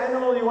whatever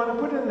animal you want to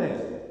put in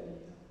there.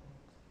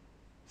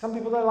 Some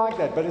people don't like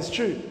that, but it's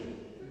true.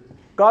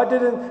 It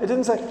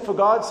didn't say, for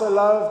God so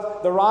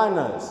loved the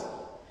rhinos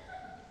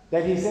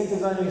that He sent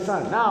His only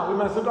Son. Now, we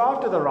must look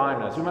after the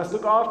rhinos. We must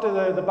look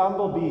after the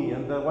bumblebee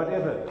and the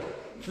whatever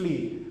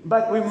flea.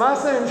 But we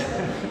mustn't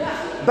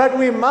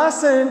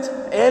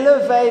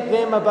elevate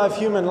them above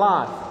human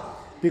life,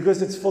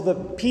 because it's for the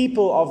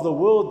people of the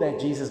world that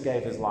Jesus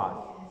gave His life.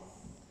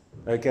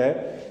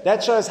 Okay?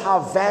 That shows how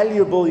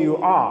valuable you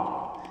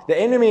are. The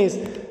enemy's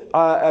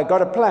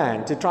got a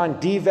plan to try and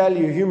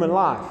devalue human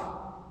life.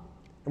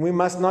 And we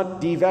must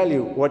not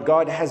devalue what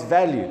God has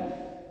valued.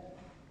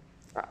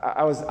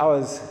 I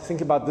was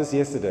thinking about this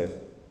yesterday.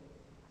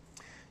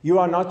 You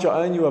are not your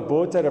own, you were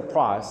bought at a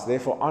price,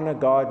 therefore honor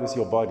God with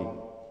your body.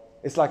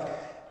 It's like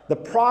the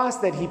price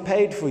that He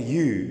paid for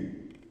you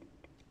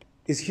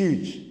is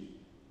huge.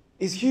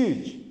 Is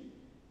huge.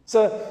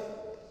 So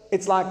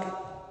it's like,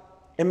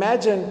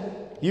 imagine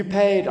you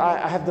paid,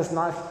 I have this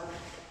nice,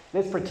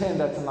 let's pretend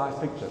that's a nice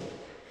picture.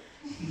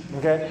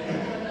 Okay?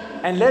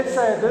 And let's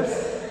say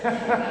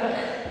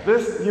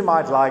this, you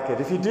might like it.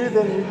 If you do,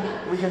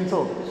 then we can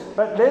talk.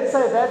 But let's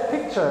say that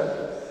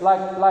picture,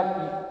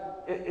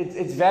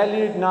 it's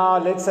valued now,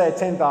 let's say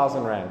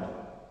 10,000 Rand.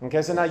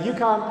 Okay, so now you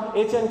come,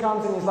 Etienne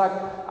comes and he's like,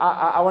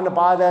 I want to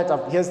buy that,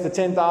 here's the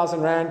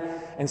 10,000 Rand.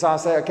 And so I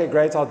say, okay,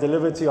 great, I'll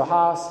deliver it to your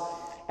house.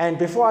 And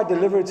before I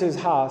deliver it to his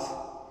house,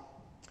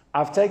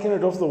 I've taken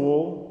it off the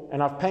wall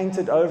and I've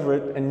painted over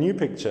it a new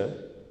picture,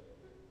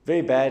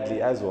 very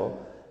badly as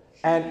well.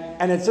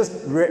 And it's just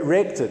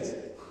wrecked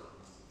it.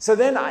 So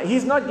then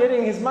he's not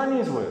getting his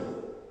money's worth.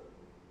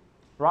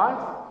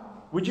 Right?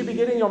 Would you be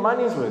getting your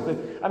money's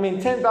worth? I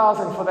mean,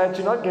 10,000 for that,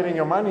 you're not getting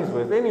your money's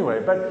worth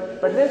anyway.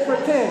 But let's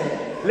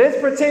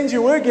pretend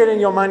you were getting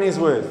your money's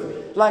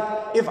worth. Like,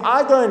 if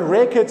I go and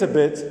wreck it a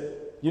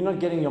bit, you're not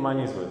getting your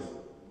money's worth.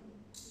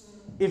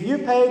 If you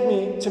paid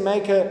me to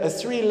make a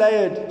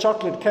 3-layered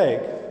chocolate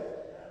cake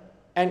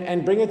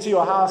and bring it to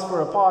your house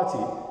for a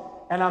party,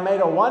 and I made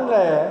a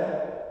 1-layer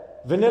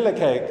vanilla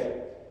cake,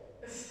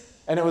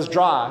 and it was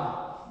dry,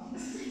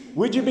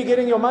 would you be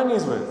getting your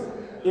money's worth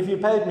if you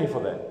paid me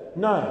for that?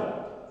 No.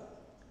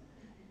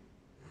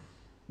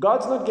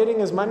 God's not getting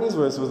His money's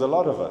worth with a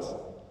lot of us,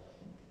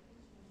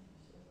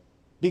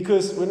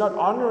 because we're not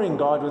honoring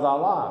God with our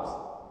lives,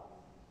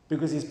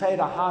 because He's paid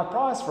a high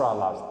price for our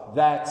lives.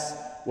 That's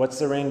what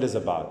surrender is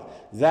about.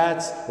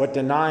 That's what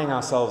denying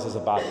ourselves is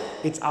about.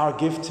 It's our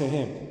gift to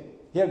Him.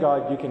 Here,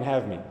 God, you can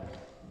have me.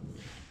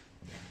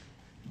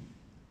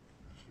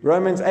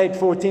 Romans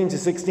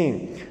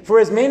 8:14-16. For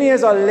as many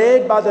as are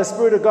led by the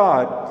Spirit of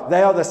God,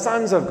 they are the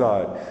sons of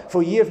God.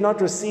 For ye have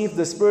not received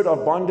the spirit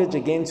of bondage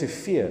again to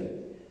fear,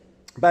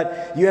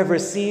 but you have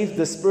received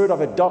the spirit of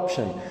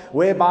adoption,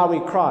 whereby we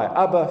cry,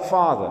 Abba,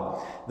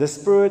 Father. The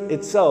Spirit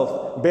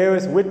itself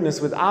beareth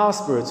witness with our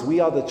spirits, we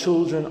are the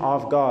children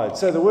of God.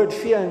 So the word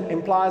fear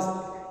implies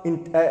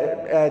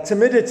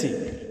timidity.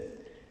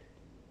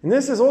 And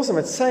this is awesome.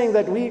 It's saying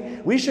that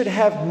we should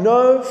have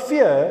no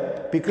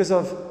fear because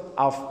of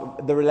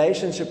the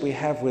relationship we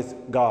have with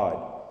God.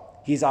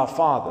 He's our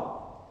Father.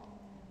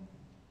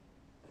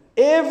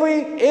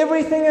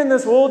 Everything in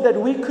this world that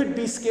we could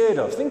be scared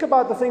of. Think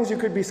about the things you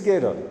could be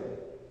scared of.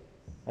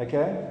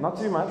 Okay? Not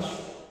too much.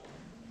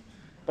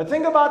 But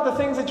think about the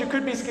things that you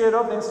could be scared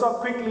of, then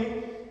stop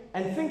quickly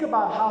and think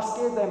about how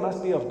scared they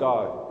must be of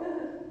God.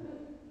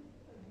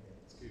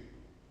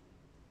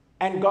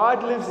 And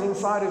God lives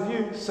inside of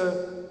you,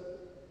 so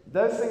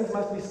those things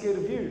must be scared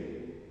of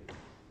you.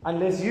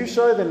 Unless you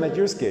show them that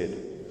you're scared.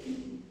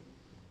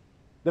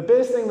 The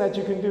best thing that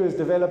you can do is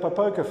develop a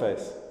poker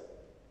face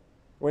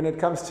when it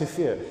comes to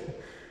fear.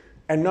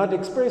 And not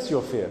express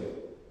your fear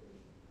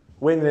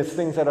when there's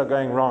things that are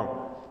going wrong.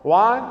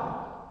 Why?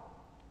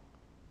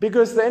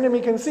 Because the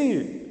enemy can see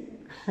you.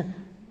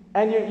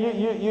 And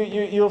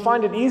you'll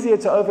find it easier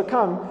to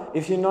overcome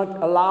if you're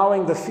not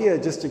allowing the fear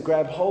just to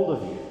grab hold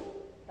of you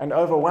and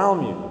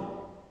overwhelm you.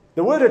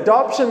 The word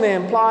adoption there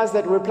implies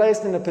that we're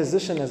placed in a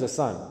position as a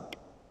son.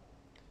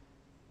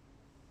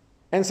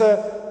 And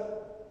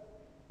so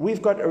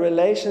we've got a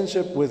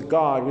relationship with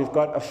God. We've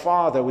got a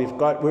father.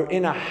 We're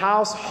in a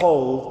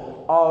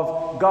household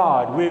of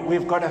God.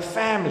 We've got a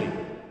family.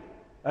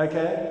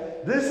 Okay?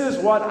 This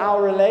is what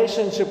our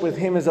relationship with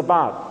Him is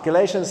about.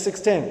 Galatians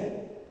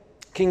 6:10.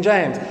 King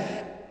James.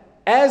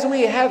 As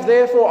we have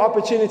therefore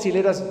opportunity,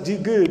 let us do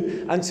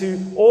good unto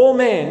all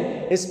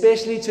men,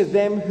 especially to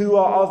them who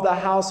are of the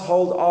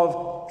household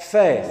of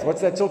faith. What's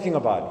that talking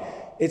about?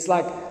 It's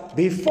like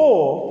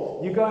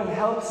before you go and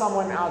help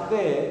someone out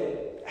there,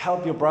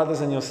 help your brothers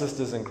and your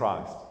sisters in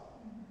Christ.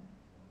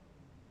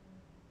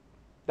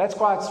 That's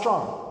quite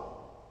strong.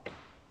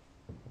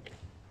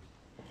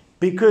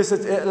 Because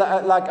it's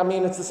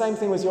the same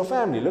thing with your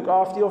family. Look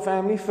after your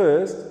family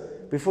first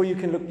before you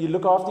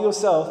look after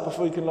yourself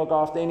before you can look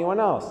after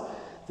anyone else.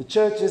 The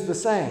church is the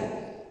same.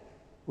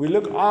 We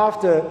look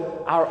after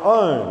our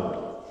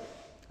own.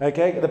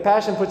 Okay? The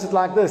Passion puts it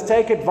like this: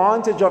 take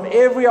advantage of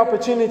every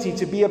opportunity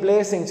to be a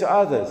blessing to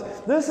others.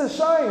 This is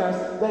showing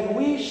us that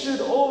we should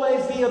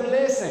always be a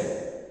blessing.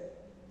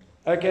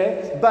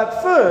 Okay?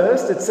 But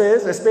first, it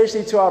says,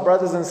 especially to our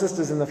brothers and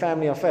sisters in the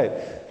family of faith,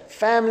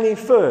 family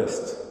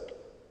first.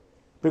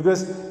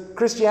 Because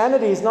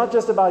Christianity is not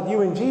just about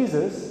you and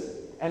Jesus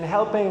and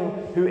helping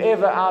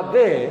whoever out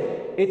there.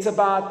 It's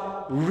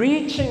about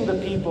reaching the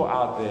people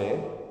out there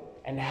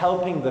and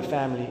helping the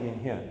family in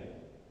here.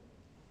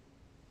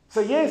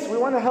 So yes, we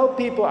want to help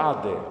people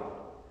out there.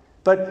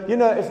 But,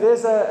 if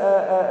there's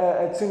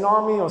a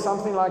tsunami or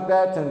something like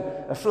that and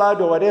a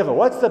flood or whatever,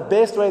 what's the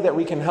best way that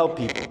we can help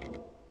people?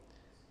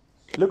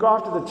 Look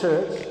after the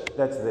church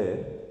that's there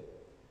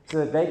so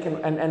that they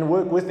can, and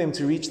work with them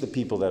to reach the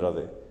people that are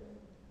there.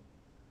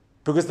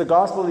 Because the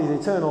gospel is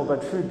eternal,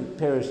 but food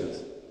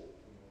perishes.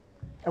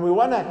 And we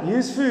want to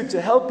use food to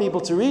help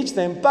people to reach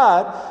them,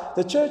 but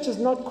the church is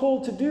not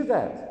called to do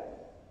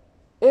that.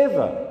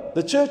 Ever.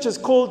 The church is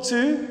called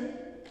to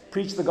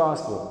preach the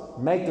gospel,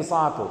 make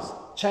disciples,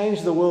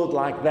 change the world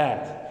like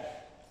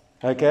that.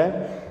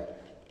 Okay?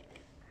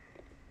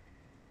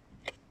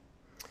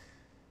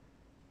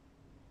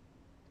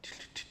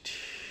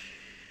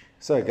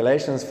 So,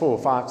 Galatians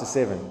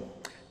 4:5-7.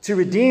 To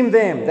redeem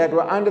them that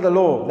were under the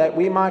law, that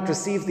we might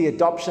receive the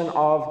adoption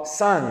of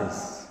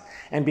sons.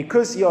 And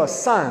because you are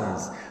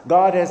sons,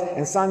 God has,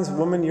 and sons,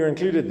 women, you're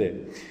included there.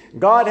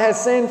 God has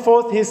sent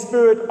forth His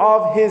Spirit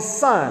of His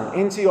Son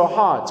into your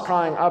hearts,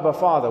 crying, Abba,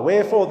 Father.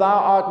 Wherefore thou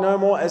art no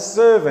more a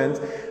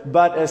servant,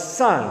 but a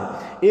son.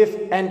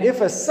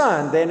 If a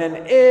son, then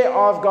an heir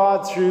of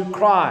God through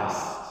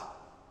Christ.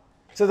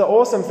 So the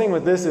awesome thing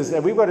with this is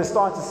that we've got to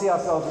start to see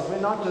ourselves as we're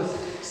not just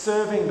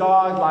serving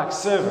God like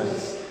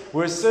servants.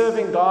 We're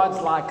serving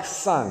God like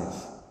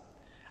sons.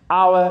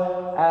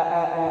 Our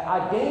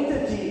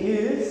identity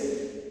is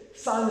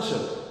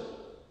sonship.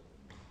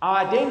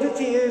 Our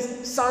identity is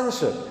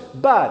sonship.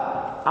 But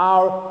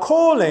our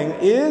calling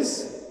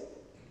is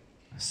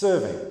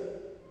serving.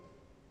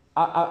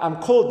 I'm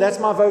called, that's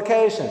my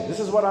vocation. This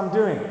is what I'm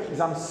doing,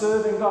 is I'm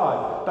serving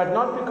God. But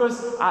not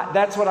because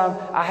that's what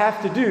I have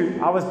to do.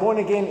 I was born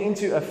again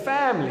into a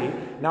family.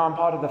 Now I'm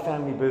part of the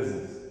family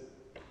business.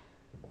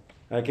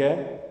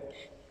 Okay?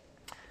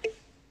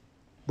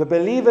 The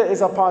believer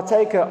is a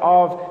partaker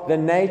of the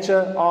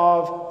nature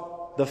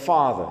of the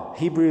Father.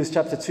 Hebrews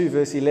chapter 2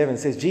 verse 11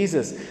 says,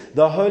 Jesus,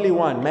 the Holy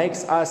One,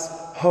 makes us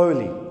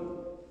holy.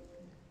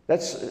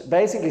 That's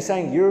basically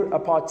saying you're a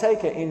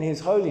partaker in His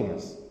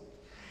holiness.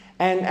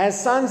 And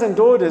as sons and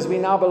daughters, we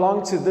now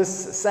belong to this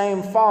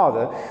same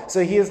Father,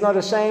 so He is not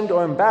ashamed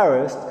or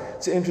embarrassed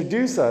to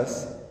introduce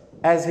us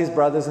as His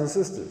brothers and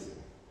sisters.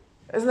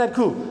 Isn't that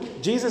cool?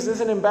 Jesus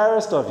isn't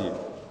embarrassed of you.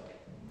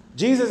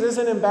 Jesus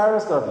isn't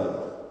embarrassed of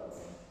you.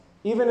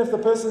 Even if the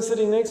person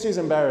sitting next to you is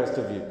embarrassed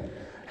of you.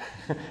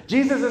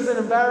 Jesus isn't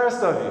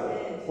embarrassed of you.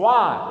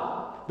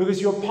 Why? Because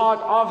you're part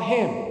of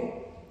Him.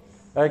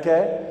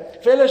 Okay?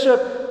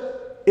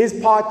 Fellowship is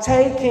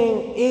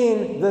partaking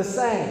in the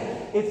same.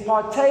 It's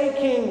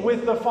partaking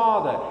with the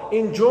Father,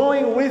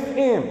 enjoying with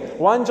Him.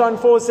 1 John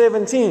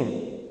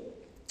 4:17.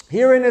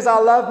 Herein is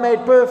our love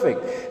made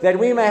perfect, that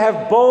we may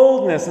have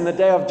boldness in the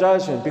day of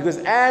judgment, because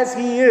as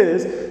He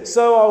is,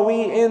 so are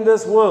we in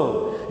this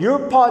world.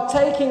 You're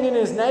partaking in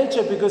His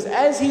nature because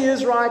as He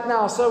is right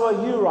now, so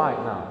are you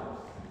right now.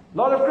 A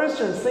lot of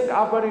Christians think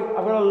I've got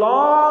a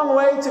long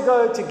way to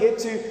go to get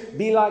to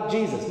be like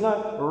Jesus.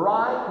 No,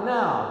 right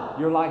now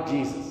you're like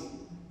Jesus.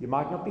 You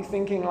might not be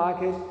thinking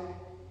like it,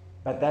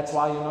 but that's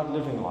why you're not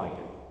living like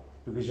it,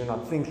 because you're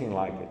not thinking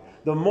like it.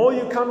 The more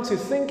you come to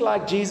think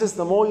like Jesus,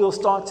 the more you'll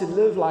start to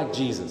live like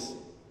Jesus.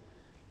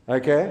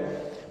 Okay?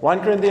 1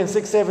 Corinthians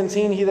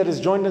 6:17, he that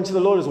is joined unto the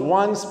Lord is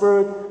one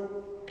spirit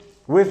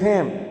with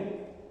him.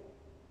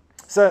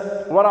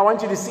 So what I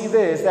want you to see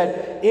there is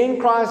that in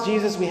Christ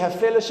Jesus we have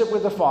fellowship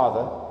with the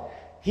Father.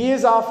 He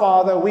is our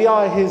Father. We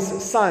are his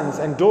sons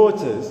and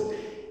daughters.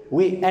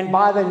 And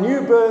by the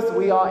new birth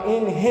we are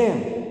in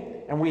him.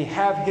 And we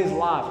have his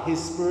life, his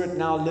spirit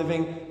now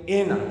living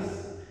in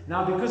us.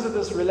 Now because of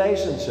this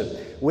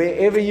relationship,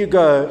 wherever you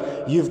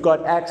go, you've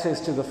got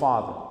access to the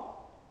Father.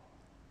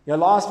 Your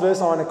last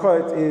verse I want to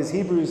quote is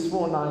Hebrews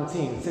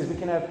 4:19. It says we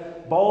can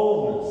have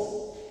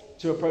boldness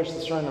to approach the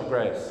throne of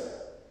grace.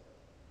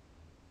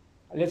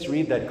 Let's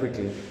read that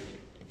quickly.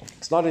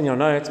 It's not in your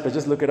notes, but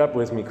just look it up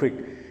with me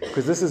quick,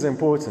 because this is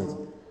important.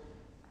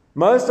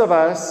 Most of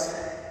us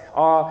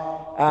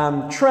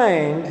are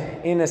trained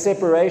in a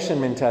separation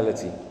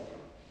mentality.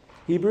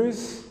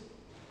 Hebrews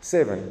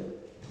 7.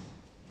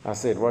 I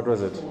said, what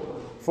was it?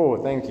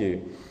 4, thank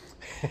you.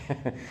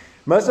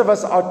 Most of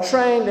us are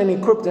trained and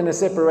equipped in a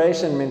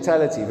separation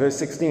mentality. Verse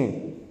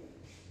 16.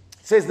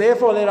 It says,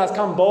 therefore let us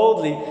come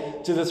boldly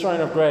to the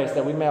throne of grace,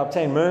 that we may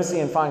obtain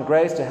mercy and find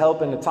grace to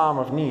help in the time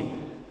of need.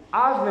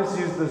 I've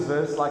misused this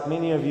verse like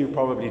many of you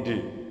probably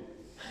do.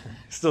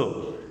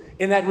 Still.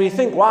 In that we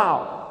think,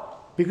 wow,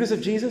 because of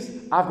Jesus,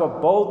 I've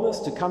got boldness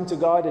to come to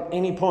God at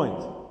any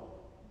point.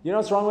 You know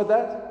what's wrong with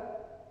that?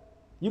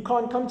 You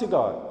can't come to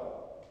God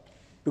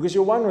because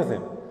you're one with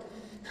him.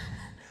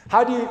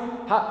 How do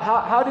I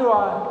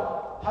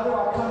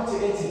come to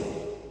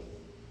Etienne?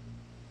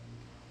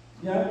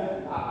 You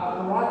know,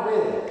 I'm right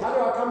there. How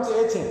do I come to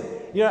Etienne?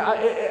 You know,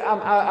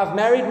 I've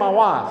married my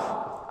wife.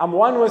 I'm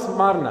one with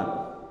Marna.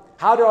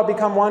 How do I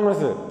become one with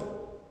her?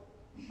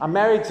 I'm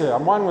married to her.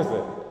 I'm one with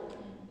her.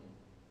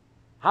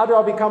 How do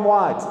I become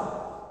white?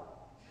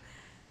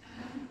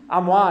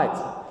 I'm white.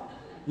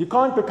 You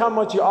can't become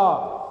what you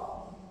are.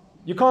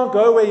 You can't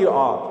go where you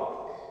are.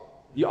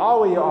 You are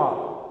where you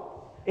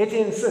are.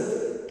 Etienne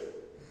sits.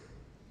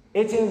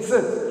 Etienne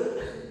sits.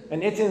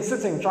 And Etienne's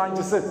sitting, trying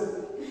to sit.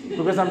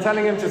 Because I'm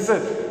telling him to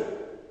sit.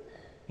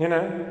 You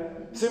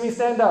know? Sumi,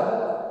 stand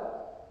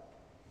up.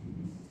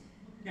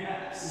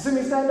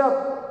 Sumi, stand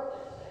up.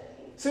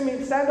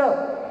 Sumi, stand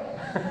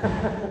up.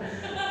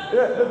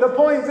 The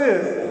point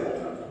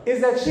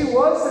is that she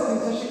was sitting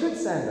so she could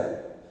stand up.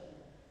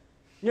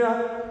 You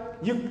know,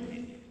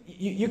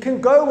 you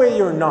can go where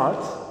you're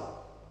not,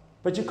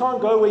 but you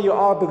can't go where you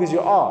are because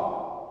you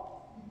are.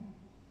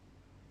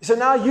 So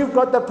now you've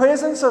got the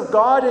presence of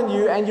God in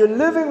you, and you're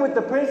living with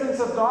the presence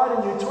of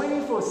God in you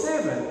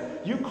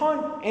 24/7. You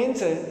can't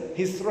enter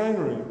his throne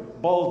room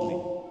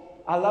boldly.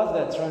 I love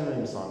that throne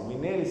room song. We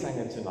nearly sang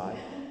it tonight.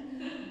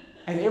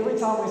 And every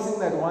time we sing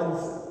that one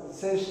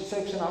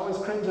section, I always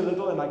cringe a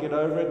little and I get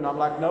over it and I'm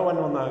like, no one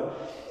will know.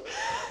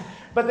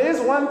 But there's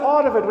one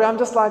part of it where I'm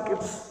just like,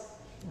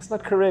 it's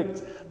not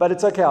correct. But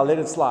it's okay, I'll let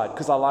it slide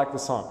because I like the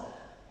song.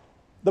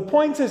 The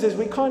point is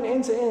we can't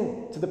enter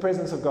into the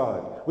presence of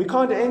God. We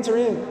can't enter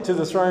into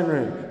the throne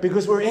room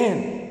because we're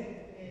in.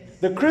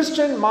 The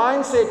Christian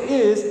mindset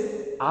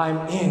is,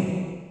 I'm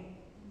in.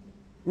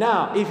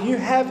 Now, if you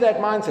have that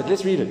mindset,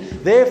 let's read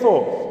it.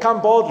 Therefore,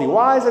 come boldly.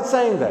 Why is it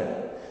saying that?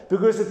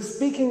 Because it's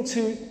speaking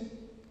to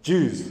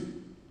Jews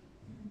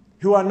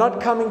who are not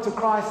coming to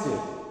Christ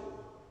yet.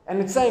 And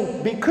it's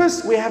saying,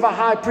 because we have a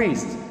high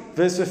priest,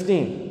 verse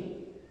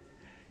 15,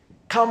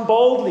 come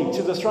boldly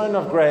to the throne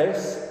of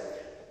grace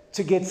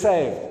to get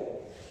saved.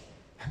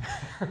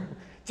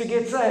 To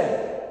get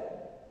saved.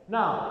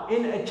 Now,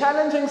 in a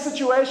challenging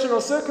situation or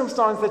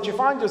circumstance that you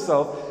find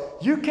yourself,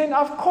 you can,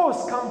 of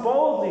course, come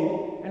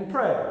boldly and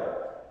pray.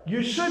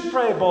 You should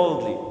pray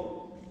boldly.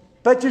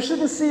 But you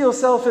shouldn't see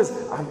yourself as,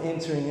 I'm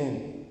entering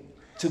in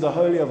to the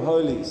Holy of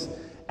Holies.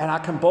 And I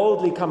can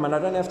boldly come, and I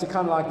don't have to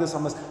come like this. I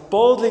must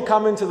boldly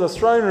come into the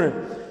throne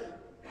room.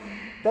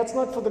 That's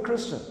not for the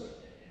Christian.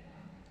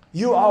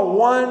 You are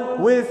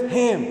one with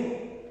him.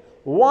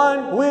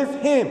 One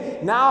with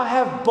him. Now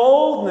have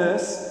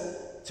boldness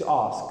to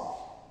ask.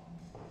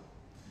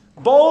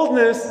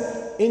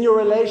 Boldness in your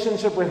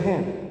relationship with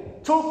him.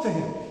 Talk to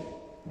him.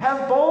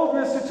 Have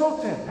boldness to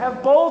talk to him.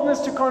 Have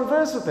boldness to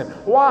converse with him.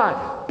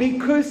 Why?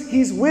 Because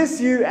he's with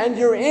you and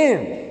you're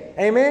in.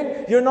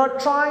 Amen? You're not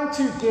trying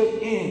to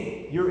get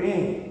in. You're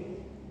in.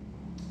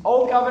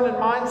 Old covenant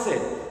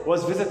mindset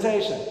was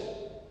visitation.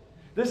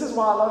 This is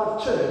why a lot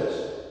of church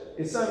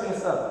is so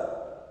messed up.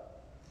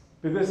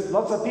 Because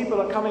lots of people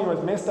are coming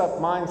with messed up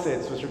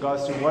mindsets with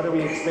regards to what are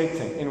we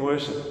expecting in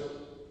worship.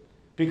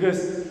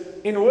 Because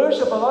in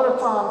worship, a lot of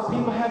times,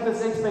 people have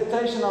this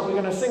expectation of we're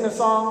going to sing a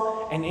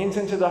song and enter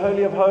into the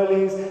Holy of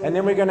Holies, and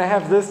then we're going to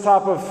have this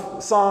type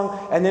of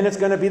song, and then it's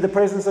going to be the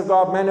presence of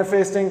God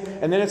manifesting,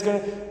 and then it's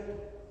going to...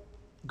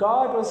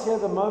 God was here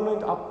the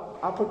moment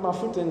I put my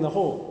foot in the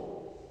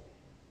hall.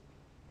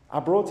 I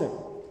brought him.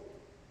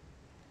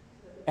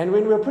 And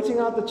when we were putting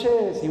out the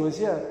chairs, he was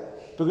here.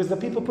 Because the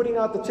people putting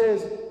out the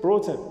chairs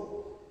brought him.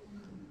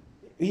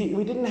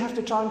 We didn't have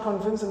to try and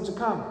convince him to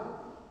come.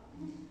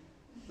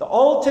 The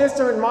Old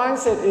Testament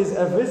mindset is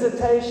a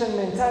visitation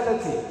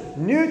mentality.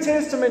 New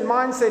Testament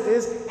mindset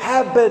is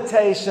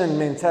habitation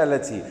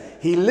mentality.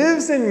 He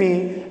lives in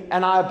me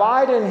and I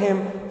abide in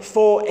him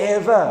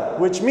forever.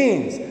 Which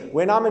means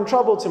when I'm in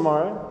trouble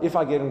tomorrow, if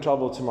I get in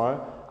trouble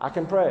tomorrow, I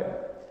can pray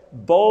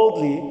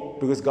boldly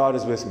because God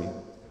is with me.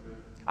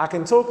 I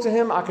can talk to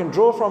him. I can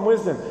draw from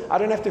wisdom. I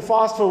don't have to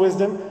fast for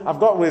wisdom. I've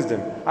got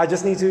wisdom. I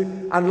just need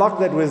to unlock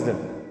that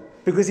wisdom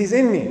because he's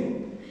in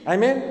me.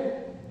 Amen?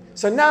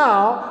 So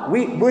now,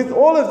 with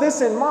all of this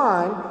in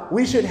mind,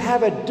 we should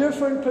have a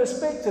different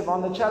perspective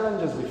on the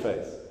challenges we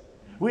face.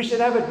 We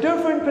should have a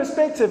different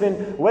perspective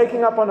in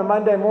waking up on a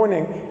Monday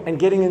morning and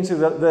getting into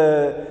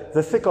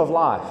the thick of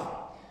life.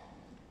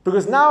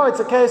 Because now it's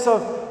a case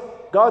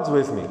of God's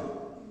with me.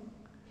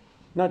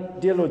 Not,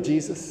 dear Lord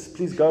Jesus,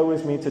 please go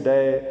with me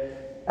today.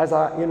 As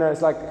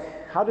it's like,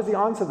 how does he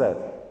answer that?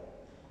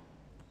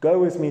 Go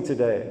with me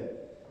today.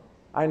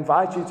 I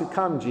invite you to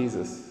come,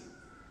 Jesus.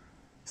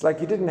 It's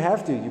like you didn't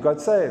have to. You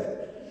got saved.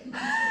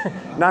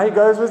 Now he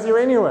goes with you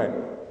anyway.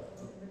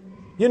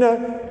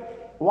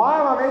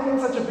 Why am I making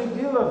such a big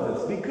deal of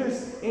this?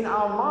 Because in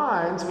our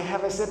minds, we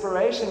have a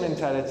separation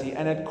mentality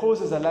and it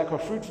causes a lack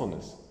of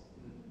fruitfulness.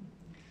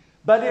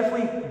 But if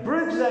we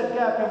bridge that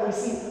gap and we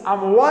see,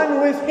 I'm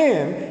one with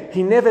him,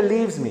 he never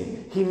leaves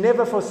me. He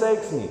never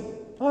forsakes me.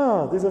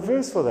 Oh, there's a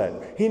verse for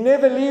that. He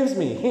never leaves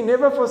me. He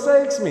never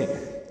forsakes me.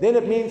 Then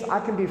it means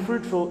I can be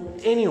fruitful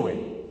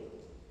anyway.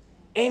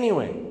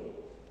 Anyway.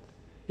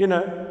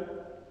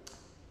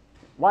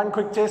 One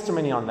quick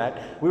testimony on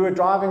that. We were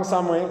driving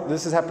somewhere.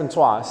 This has happened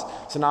twice,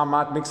 so now I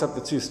might mix up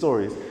the two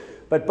stories.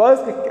 But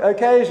both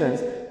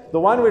occasions, the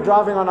one we're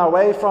driving on our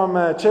way from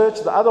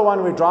church, the other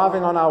one we're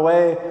driving on our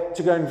way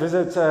to go and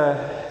visit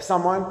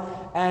someone.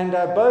 And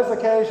both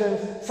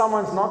occasions,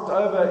 someone's knocked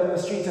over in the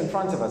street in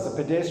front of us, a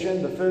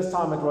pedestrian. The first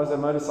time it was a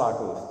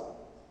motorcyclist.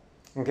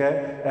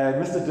 Okay?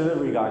 Mr.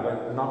 Delivery guy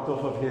got knocked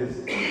off of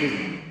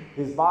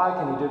his bike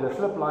and he did a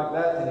flip like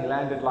that and he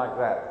landed like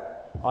that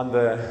on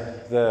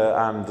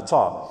the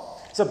tar.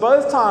 So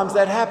both times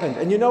that happened.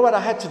 And you know what I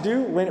had to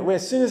do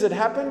as soon as it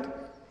happened?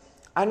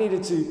 I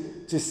needed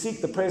to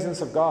seek the presence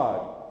of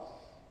God.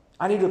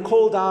 I needed to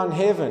call down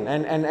heaven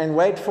and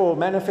wait for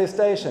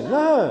manifestation.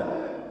 No.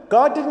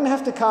 God didn't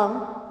have to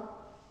come.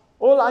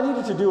 All I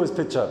needed to do was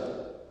pitch up.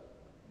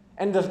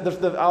 And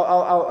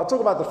I'll talk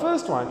about the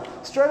first one.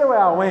 Straight away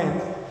I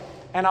went.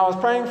 And I was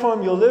praying for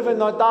him, you'll live and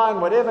not die,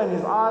 and whatever, and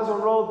his eyes were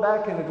rolled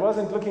back, and it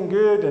wasn't looking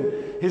good,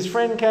 and his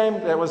friend came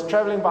that was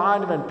traveling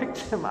behind him and picked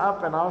him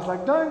up, and I was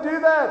like, don't do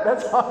that,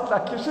 that's hard,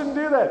 like, you shouldn't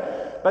do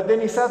that. But then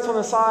he sat on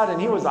the side,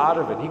 and he was out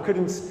of it. He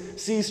couldn't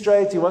see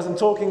straight, he wasn't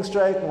talking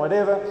straight, and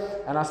whatever,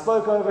 and I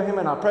spoke over him,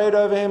 and I prayed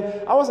over him.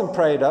 I wasn't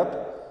prayed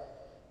up.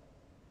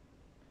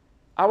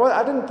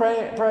 I didn't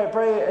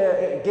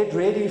pray, get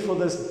ready for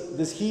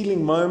this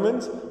healing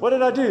moment. What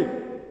did I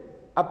do?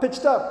 I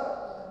pitched up.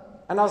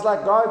 And I was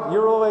like, God,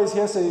 you're always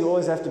here, so you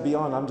always have to be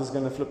on. I'm just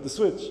going to flip the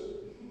switch.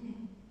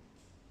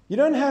 You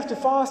don't have to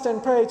fast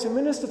and pray to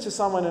minister to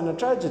someone in a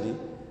tragedy.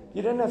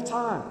 You don't have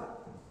time.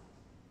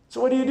 So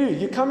what do?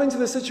 You come into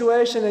the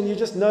situation and you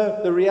just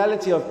know the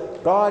reality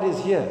of God is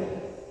here.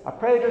 I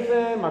prayed with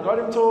him, I got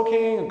him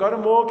talking, I got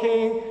him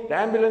walking, the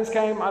ambulance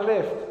came, I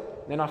left.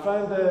 Then I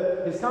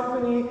phoned his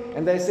company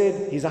and they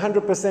said, he's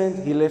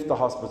 100%, he left the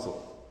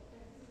hospital.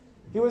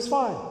 He was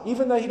fine,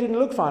 even though he didn't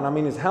look fine. I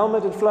mean, his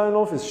helmet had flown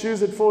off, his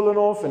shoes had fallen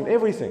off, and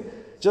everything,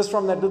 just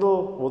from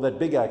that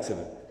big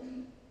accident.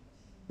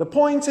 The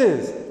point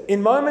is,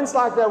 in moments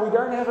like that, we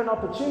don't have an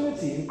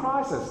opportunity in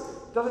crisis.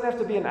 It doesn't have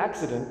to be an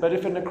accident, but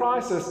if in a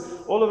crisis,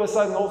 all of a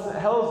sudden, all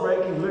hell's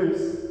breaking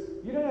loose,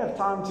 you don't have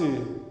time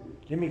to,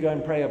 let me go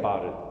and pray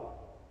about it.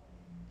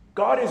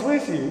 God is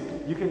with you.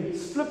 You can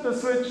flip the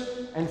switch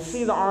and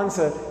see the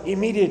answer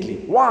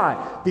immediately.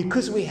 Why?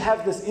 Because we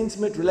have this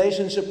intimate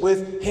relationship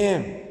with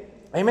him.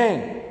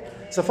 Amen.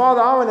 So,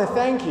 Father, I want to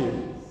thank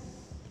you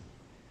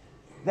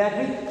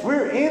that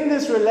we're in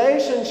this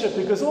relationship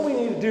because all we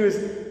need to do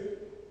is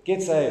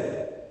get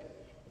saved.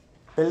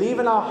 Believe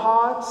in our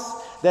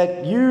hearts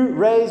that you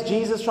raised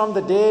Jesus from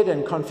the dead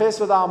and confess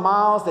with our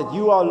mouths that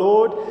you are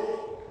Lord.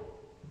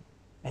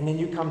 And then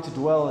you come to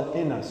dwell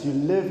in us. You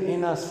live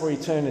in us for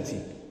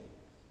eternity.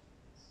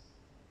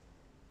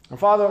 And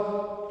Father,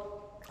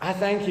 I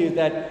thank you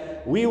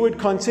that we would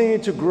continue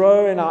to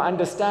grow in our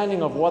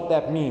understanding of what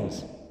that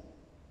means.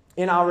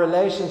 In our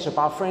relationship,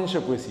 our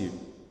friendship with you.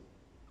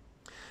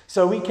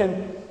 So we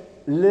can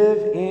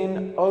live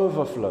in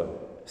overflow.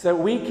 So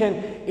we can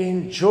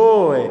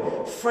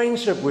enjoy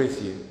friendship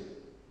with you.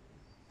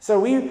 So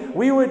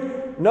we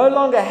would no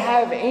longer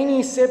have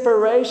any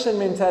separation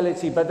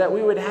mentality, but that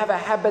we would have a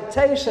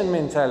habitation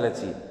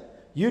mentality.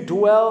 You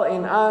dwell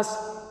in us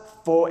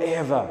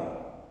forever.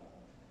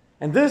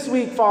 And this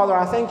week, Father,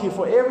 I thank you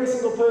for every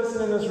single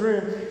person in this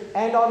room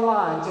and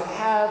online to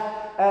have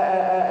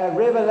a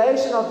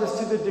revelation of this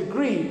to the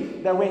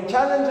degree that when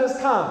challenges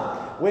come,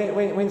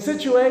 when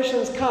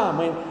situations come,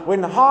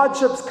 when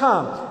hardships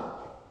come,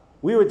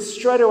 we would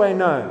straight away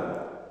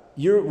know,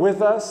 you're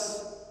with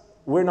us,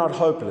 we're not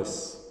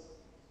hopeless.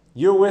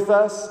 You're with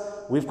us,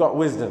 we've got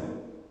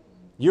wisdom.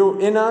 You're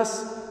in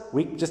us,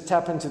 we just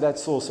tap into that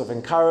source of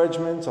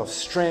encouragement, of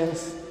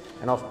strength,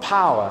 and of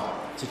power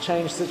to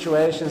change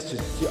situations,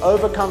 to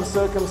overcome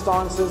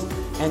circumstances,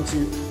 and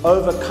to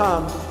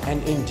overcome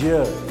and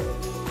endure.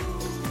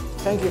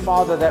 Thank you,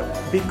 Father,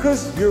 that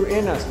because you're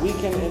in us, we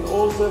can in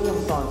all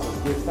circumstances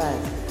give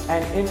thanks,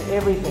 and in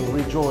everything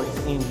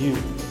rejoice in you.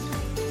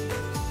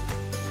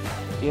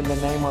 In the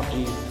name of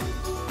Jesus.